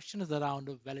 My question is around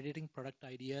validating product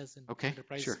ideas in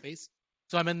enterprise sure. space.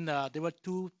 So there were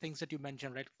 2 things that you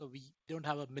mentioned, right? So we don't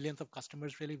have millions of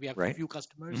customers really. We have a few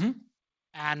customers,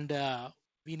 and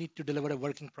we need to deliver a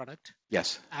working product.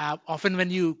 Yes. Often when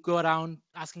you go around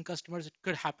asking customers, it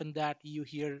could happen that you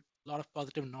hear a lot of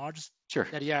positive nods. Sure.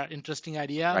 That, yeah, interesting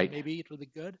idea. Right. Maybe it will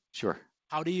be good. Sure.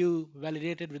 How do you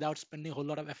validate it without spending a whole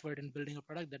lot of effort in building a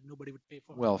product that nobody would pay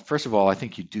for? Well, first of all, I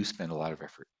think you do spend a lot of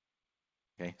effort.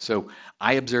 Okay. So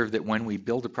I observe that when we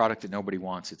build a product that nobody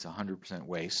wants, it's 100%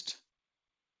 waste.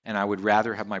 And I would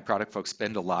rather have my product folks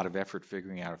spend a lot of effort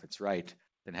figuring out if it's right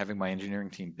than having my engineering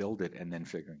team build it and then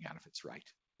figuring out if it's right.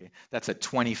 Okay? That's a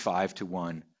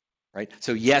 25-to-1, right?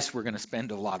 So yes, we're going to spend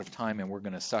a lot of time and we're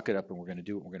going to suck it up and we're going to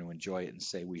do it. We're going to enjoy it and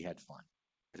say we had fun,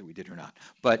 whether we did or not.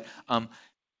 But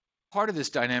part of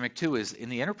this dynamic too is in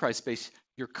the enterprise space,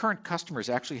 your current customers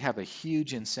actually have a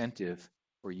huge incentive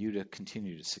for you to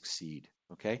continue to succeed.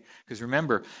 Okay? Because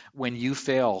remember, when you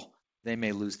fail, they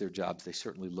may lose their jobs. They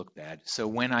certainly look bad. So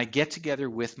when I get together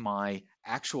with my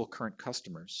actual current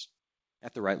customers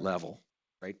at the right level,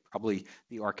 right, probably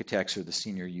the architects or the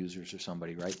senior users or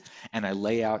somebody, right, and I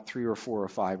lay out 3 or 4 or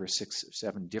 5 or 6 or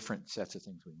 7 different sets of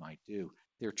things we might do,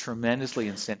 they're tremendously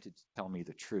incented to tell me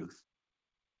the truth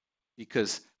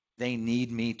because they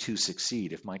need me to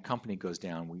succeed. If my company goes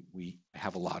down, we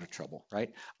have a lot of trouble,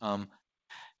 right?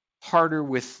 Harder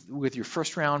with your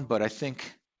first round, but I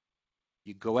think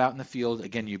you go out in the field,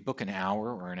 again, you book an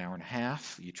hour or an hour and a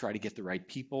half, you try to get the right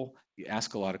people, you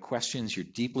ask a lot of questions, you're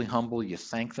deeply humble, you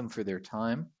thank them for their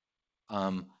time.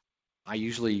 I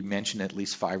usually mention at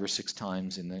least 5 or 6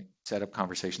 times in the setup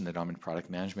conversation that I'm in product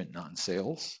management, not in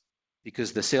sales,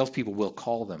 because the salespeople will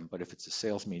call them, but if it's a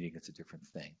sales meeting, it's a different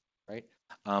thing, right?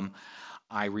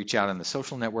 I reach out on the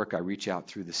social network, I reach out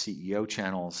through the CEO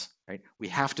channels, right? We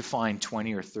have to find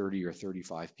 20 or 30 or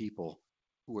 35 people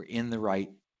who are in the right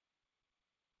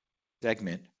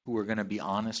segment, who are going to be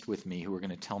honest with me, who are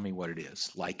going to tell me what it is,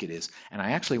 like it is. And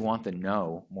I actually want the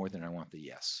no more than I want the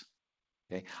yes.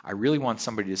 Okay? I really want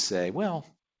somebody to say, well,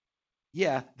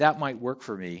 yeah, that might work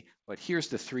for me, but here's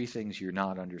the 3 things you're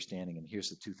not understanding, and here's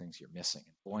the 2 things you're missing.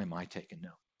 And boy, am I taking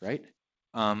note, right?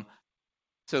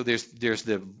 So there's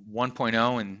the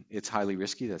 1.0, and it's highly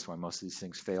risky. That's why most of these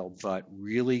things fail, but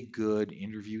really good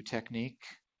interview technique.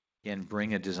 Again,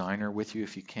 bring a designer with you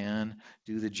if you can.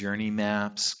 Do the journey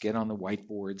maps. Get on the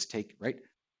whiteboards.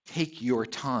 Take your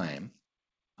time.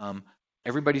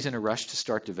 Everybody's in a rush to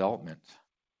start development,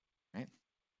 right?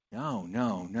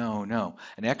 No.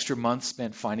 An extra month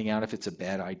spent finding out if it's a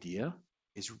bad idea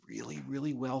is really,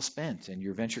 really well spent, and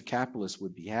your venture capitalist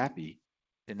would be happy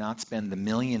to not spend the $1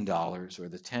 million or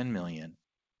the 10 million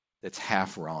that's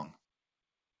half wrong,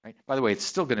 right? By the way, it's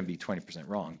still going to be 20%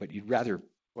 wrong, but you'd rather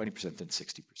 20% than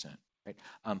 60%,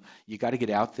 right? You got to get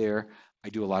out there. I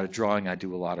do a lot of drawing. I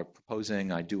do a lot of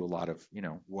proposing. I do a lot of,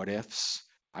 what ifs.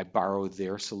 I borrow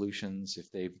their solutions. If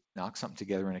they knock something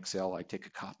together in Excel, I take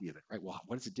a copy of it, right? Well,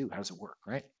 what does it do? How does it work,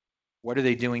 right? What are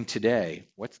they doing today?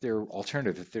 What's their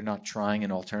alternative? If they're not trying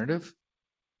an alternative,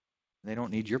 they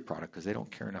don't need your product because they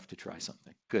don't care enough to try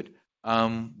something. Good.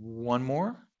 One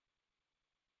more?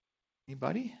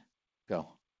 Anybody? Go.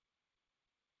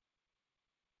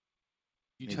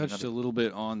 You Maybe touched another. a little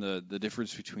bit on the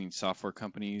difference between software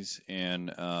companies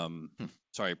and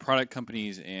product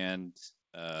companies and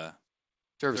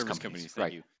service companies.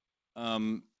 Thank you.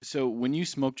 So when you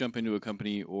smoke jump into a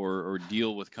company or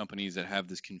deal with companies that have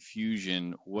this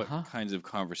confusion, what kinds of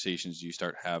conversations do you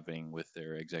start having with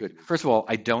their executives? Good. First of all,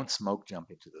 I don't smoke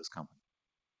jump into those companies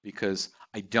because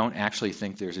I don't actually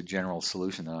think there's a general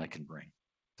solution that I can bring.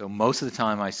 So most of the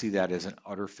time I see that as an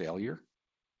utter failure.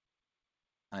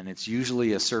 And it's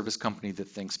usually a service company that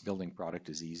thinks building product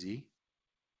is easy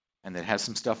and that has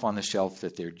some stuff on the shelf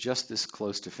that they're just this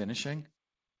close to finishing.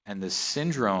 And the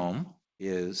syndrome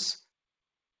is,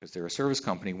 because they're a service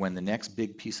company, when the next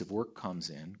big piece of work comes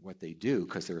in, what they do,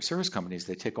 because they're a service company, is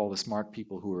they take all the smart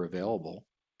people who are available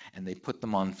and they put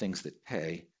them on things that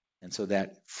pay. And so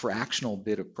that fractional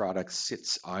bit of product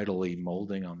sits idly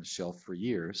molding on the shelf for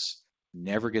years,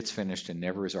 never gets finished and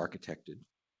never is architected,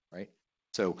 right?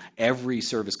 So every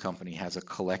service company has a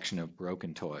collection of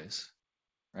broken toys,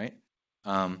 right?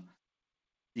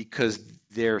 Because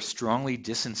they're strongly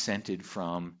disincented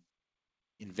from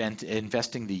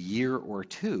investing the year or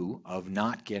two of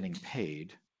not getting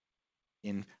paid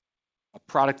in a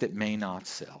product that may not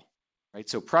sell, right?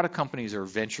 So product companies are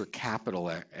venture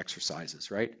capital exercises,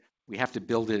 right? We have to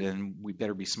build it and we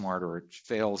better be smart or it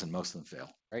fails, and most of them fail,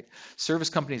 right? Service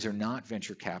companies are not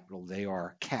venture capital, they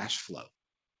are cash flow.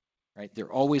 Right?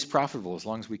 They're always profitable as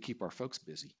long as we keep our folks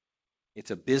busy. It's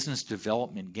a business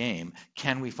development game.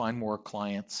 Can we find more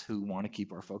clients who want to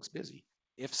keep our folks busy?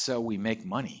 If so, we make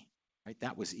money. Right?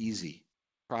 That was easy.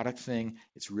 Product thing,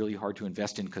 it's really hard to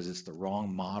invest in because it's the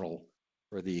wrong model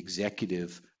for the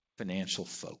executive financial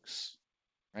folks.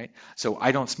 Right? So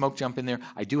I don't smoke jump in there.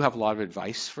 I do have a lot of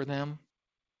advice for them.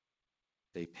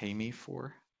 They pay me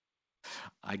for.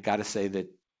 I got to say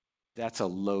that that's a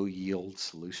low yield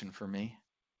solution for me.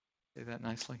 Say that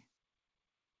nicely.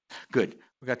 Good.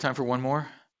 We got time for one more?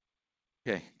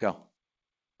 Okay, go.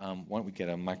 Why don't we get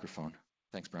a microphone?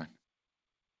 Thanks, Brian.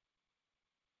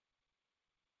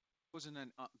 I was in a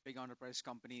big enterprise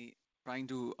company trying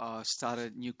to start a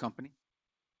new company.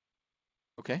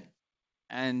 Okay.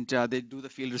 And they do the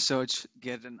field research,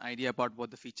 get an idea about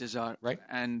what the features are, right?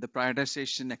 And the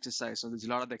prioritization exercise. So there's a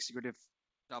lot of the executive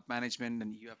top management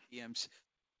and you have PMs.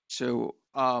 So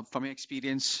from your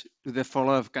experience, do they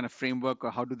follow a kind of framework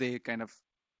or how do they kind of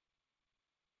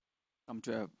come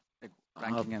to a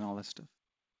ranking and all that stuff?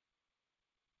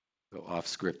 Go off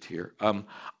script here.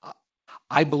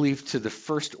 I believe to the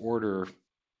first order,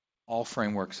 all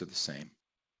frameworks are the same,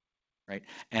 right?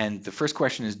 And the first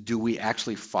question is, do we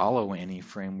actually follow any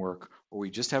framework, or we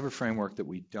just have a framework that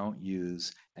we don't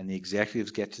use and the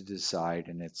executives get to decide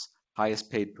and it's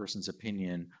highest paid person's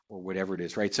opinion or whatever it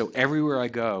is, right? So everywhere I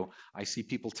go, I see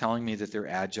people telling me that they're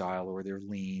agile or they're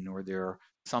lean or they're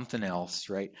something else,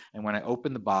 right? And when I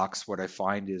open the box, what I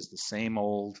find is the same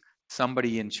old,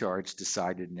 somebody in charge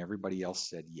decided and everybody else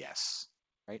said yes,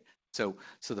 right? So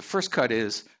the first cut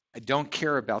is, I don't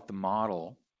care about the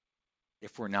model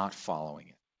if we're not following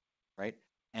it, right?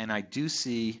 And I do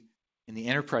see in the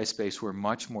enterprise space, we're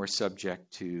much more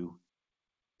subject to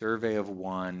survey of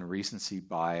one, recency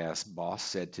bias, boss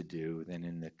said to do, than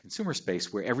in the consumer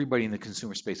space, where everybody in the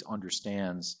consumer space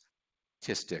understands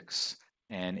statistics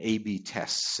and A/B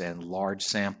tests and large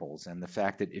samples, and the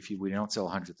fact that if we don't sell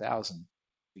 100,000,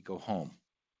 we go home,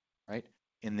 right?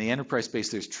 In the enterprise space,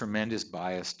 there's tremendous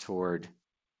bias toward,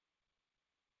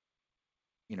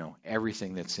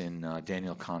 everything that's in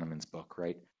Daniel Kahneman's book,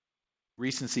 right?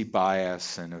 Recency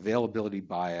bias and availability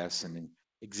bias and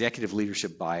executive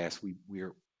leadership bias.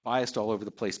 We're biased all over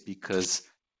the place because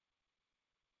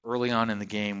early on in the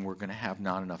game, we're going to have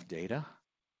not enough data,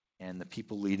 and the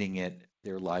people leading it,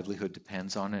 their livelihood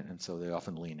depends on it, and so they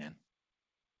often lean in.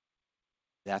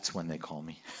 That's when they call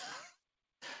me.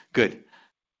 Good.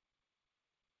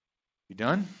 You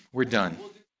done? We're done.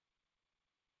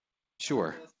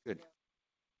 Sure. Good.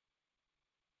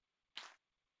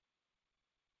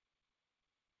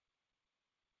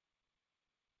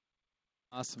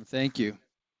 Awesome. Thank you.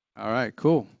 All right,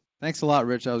 cool. Thanks a lot,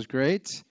 Rich. That was great.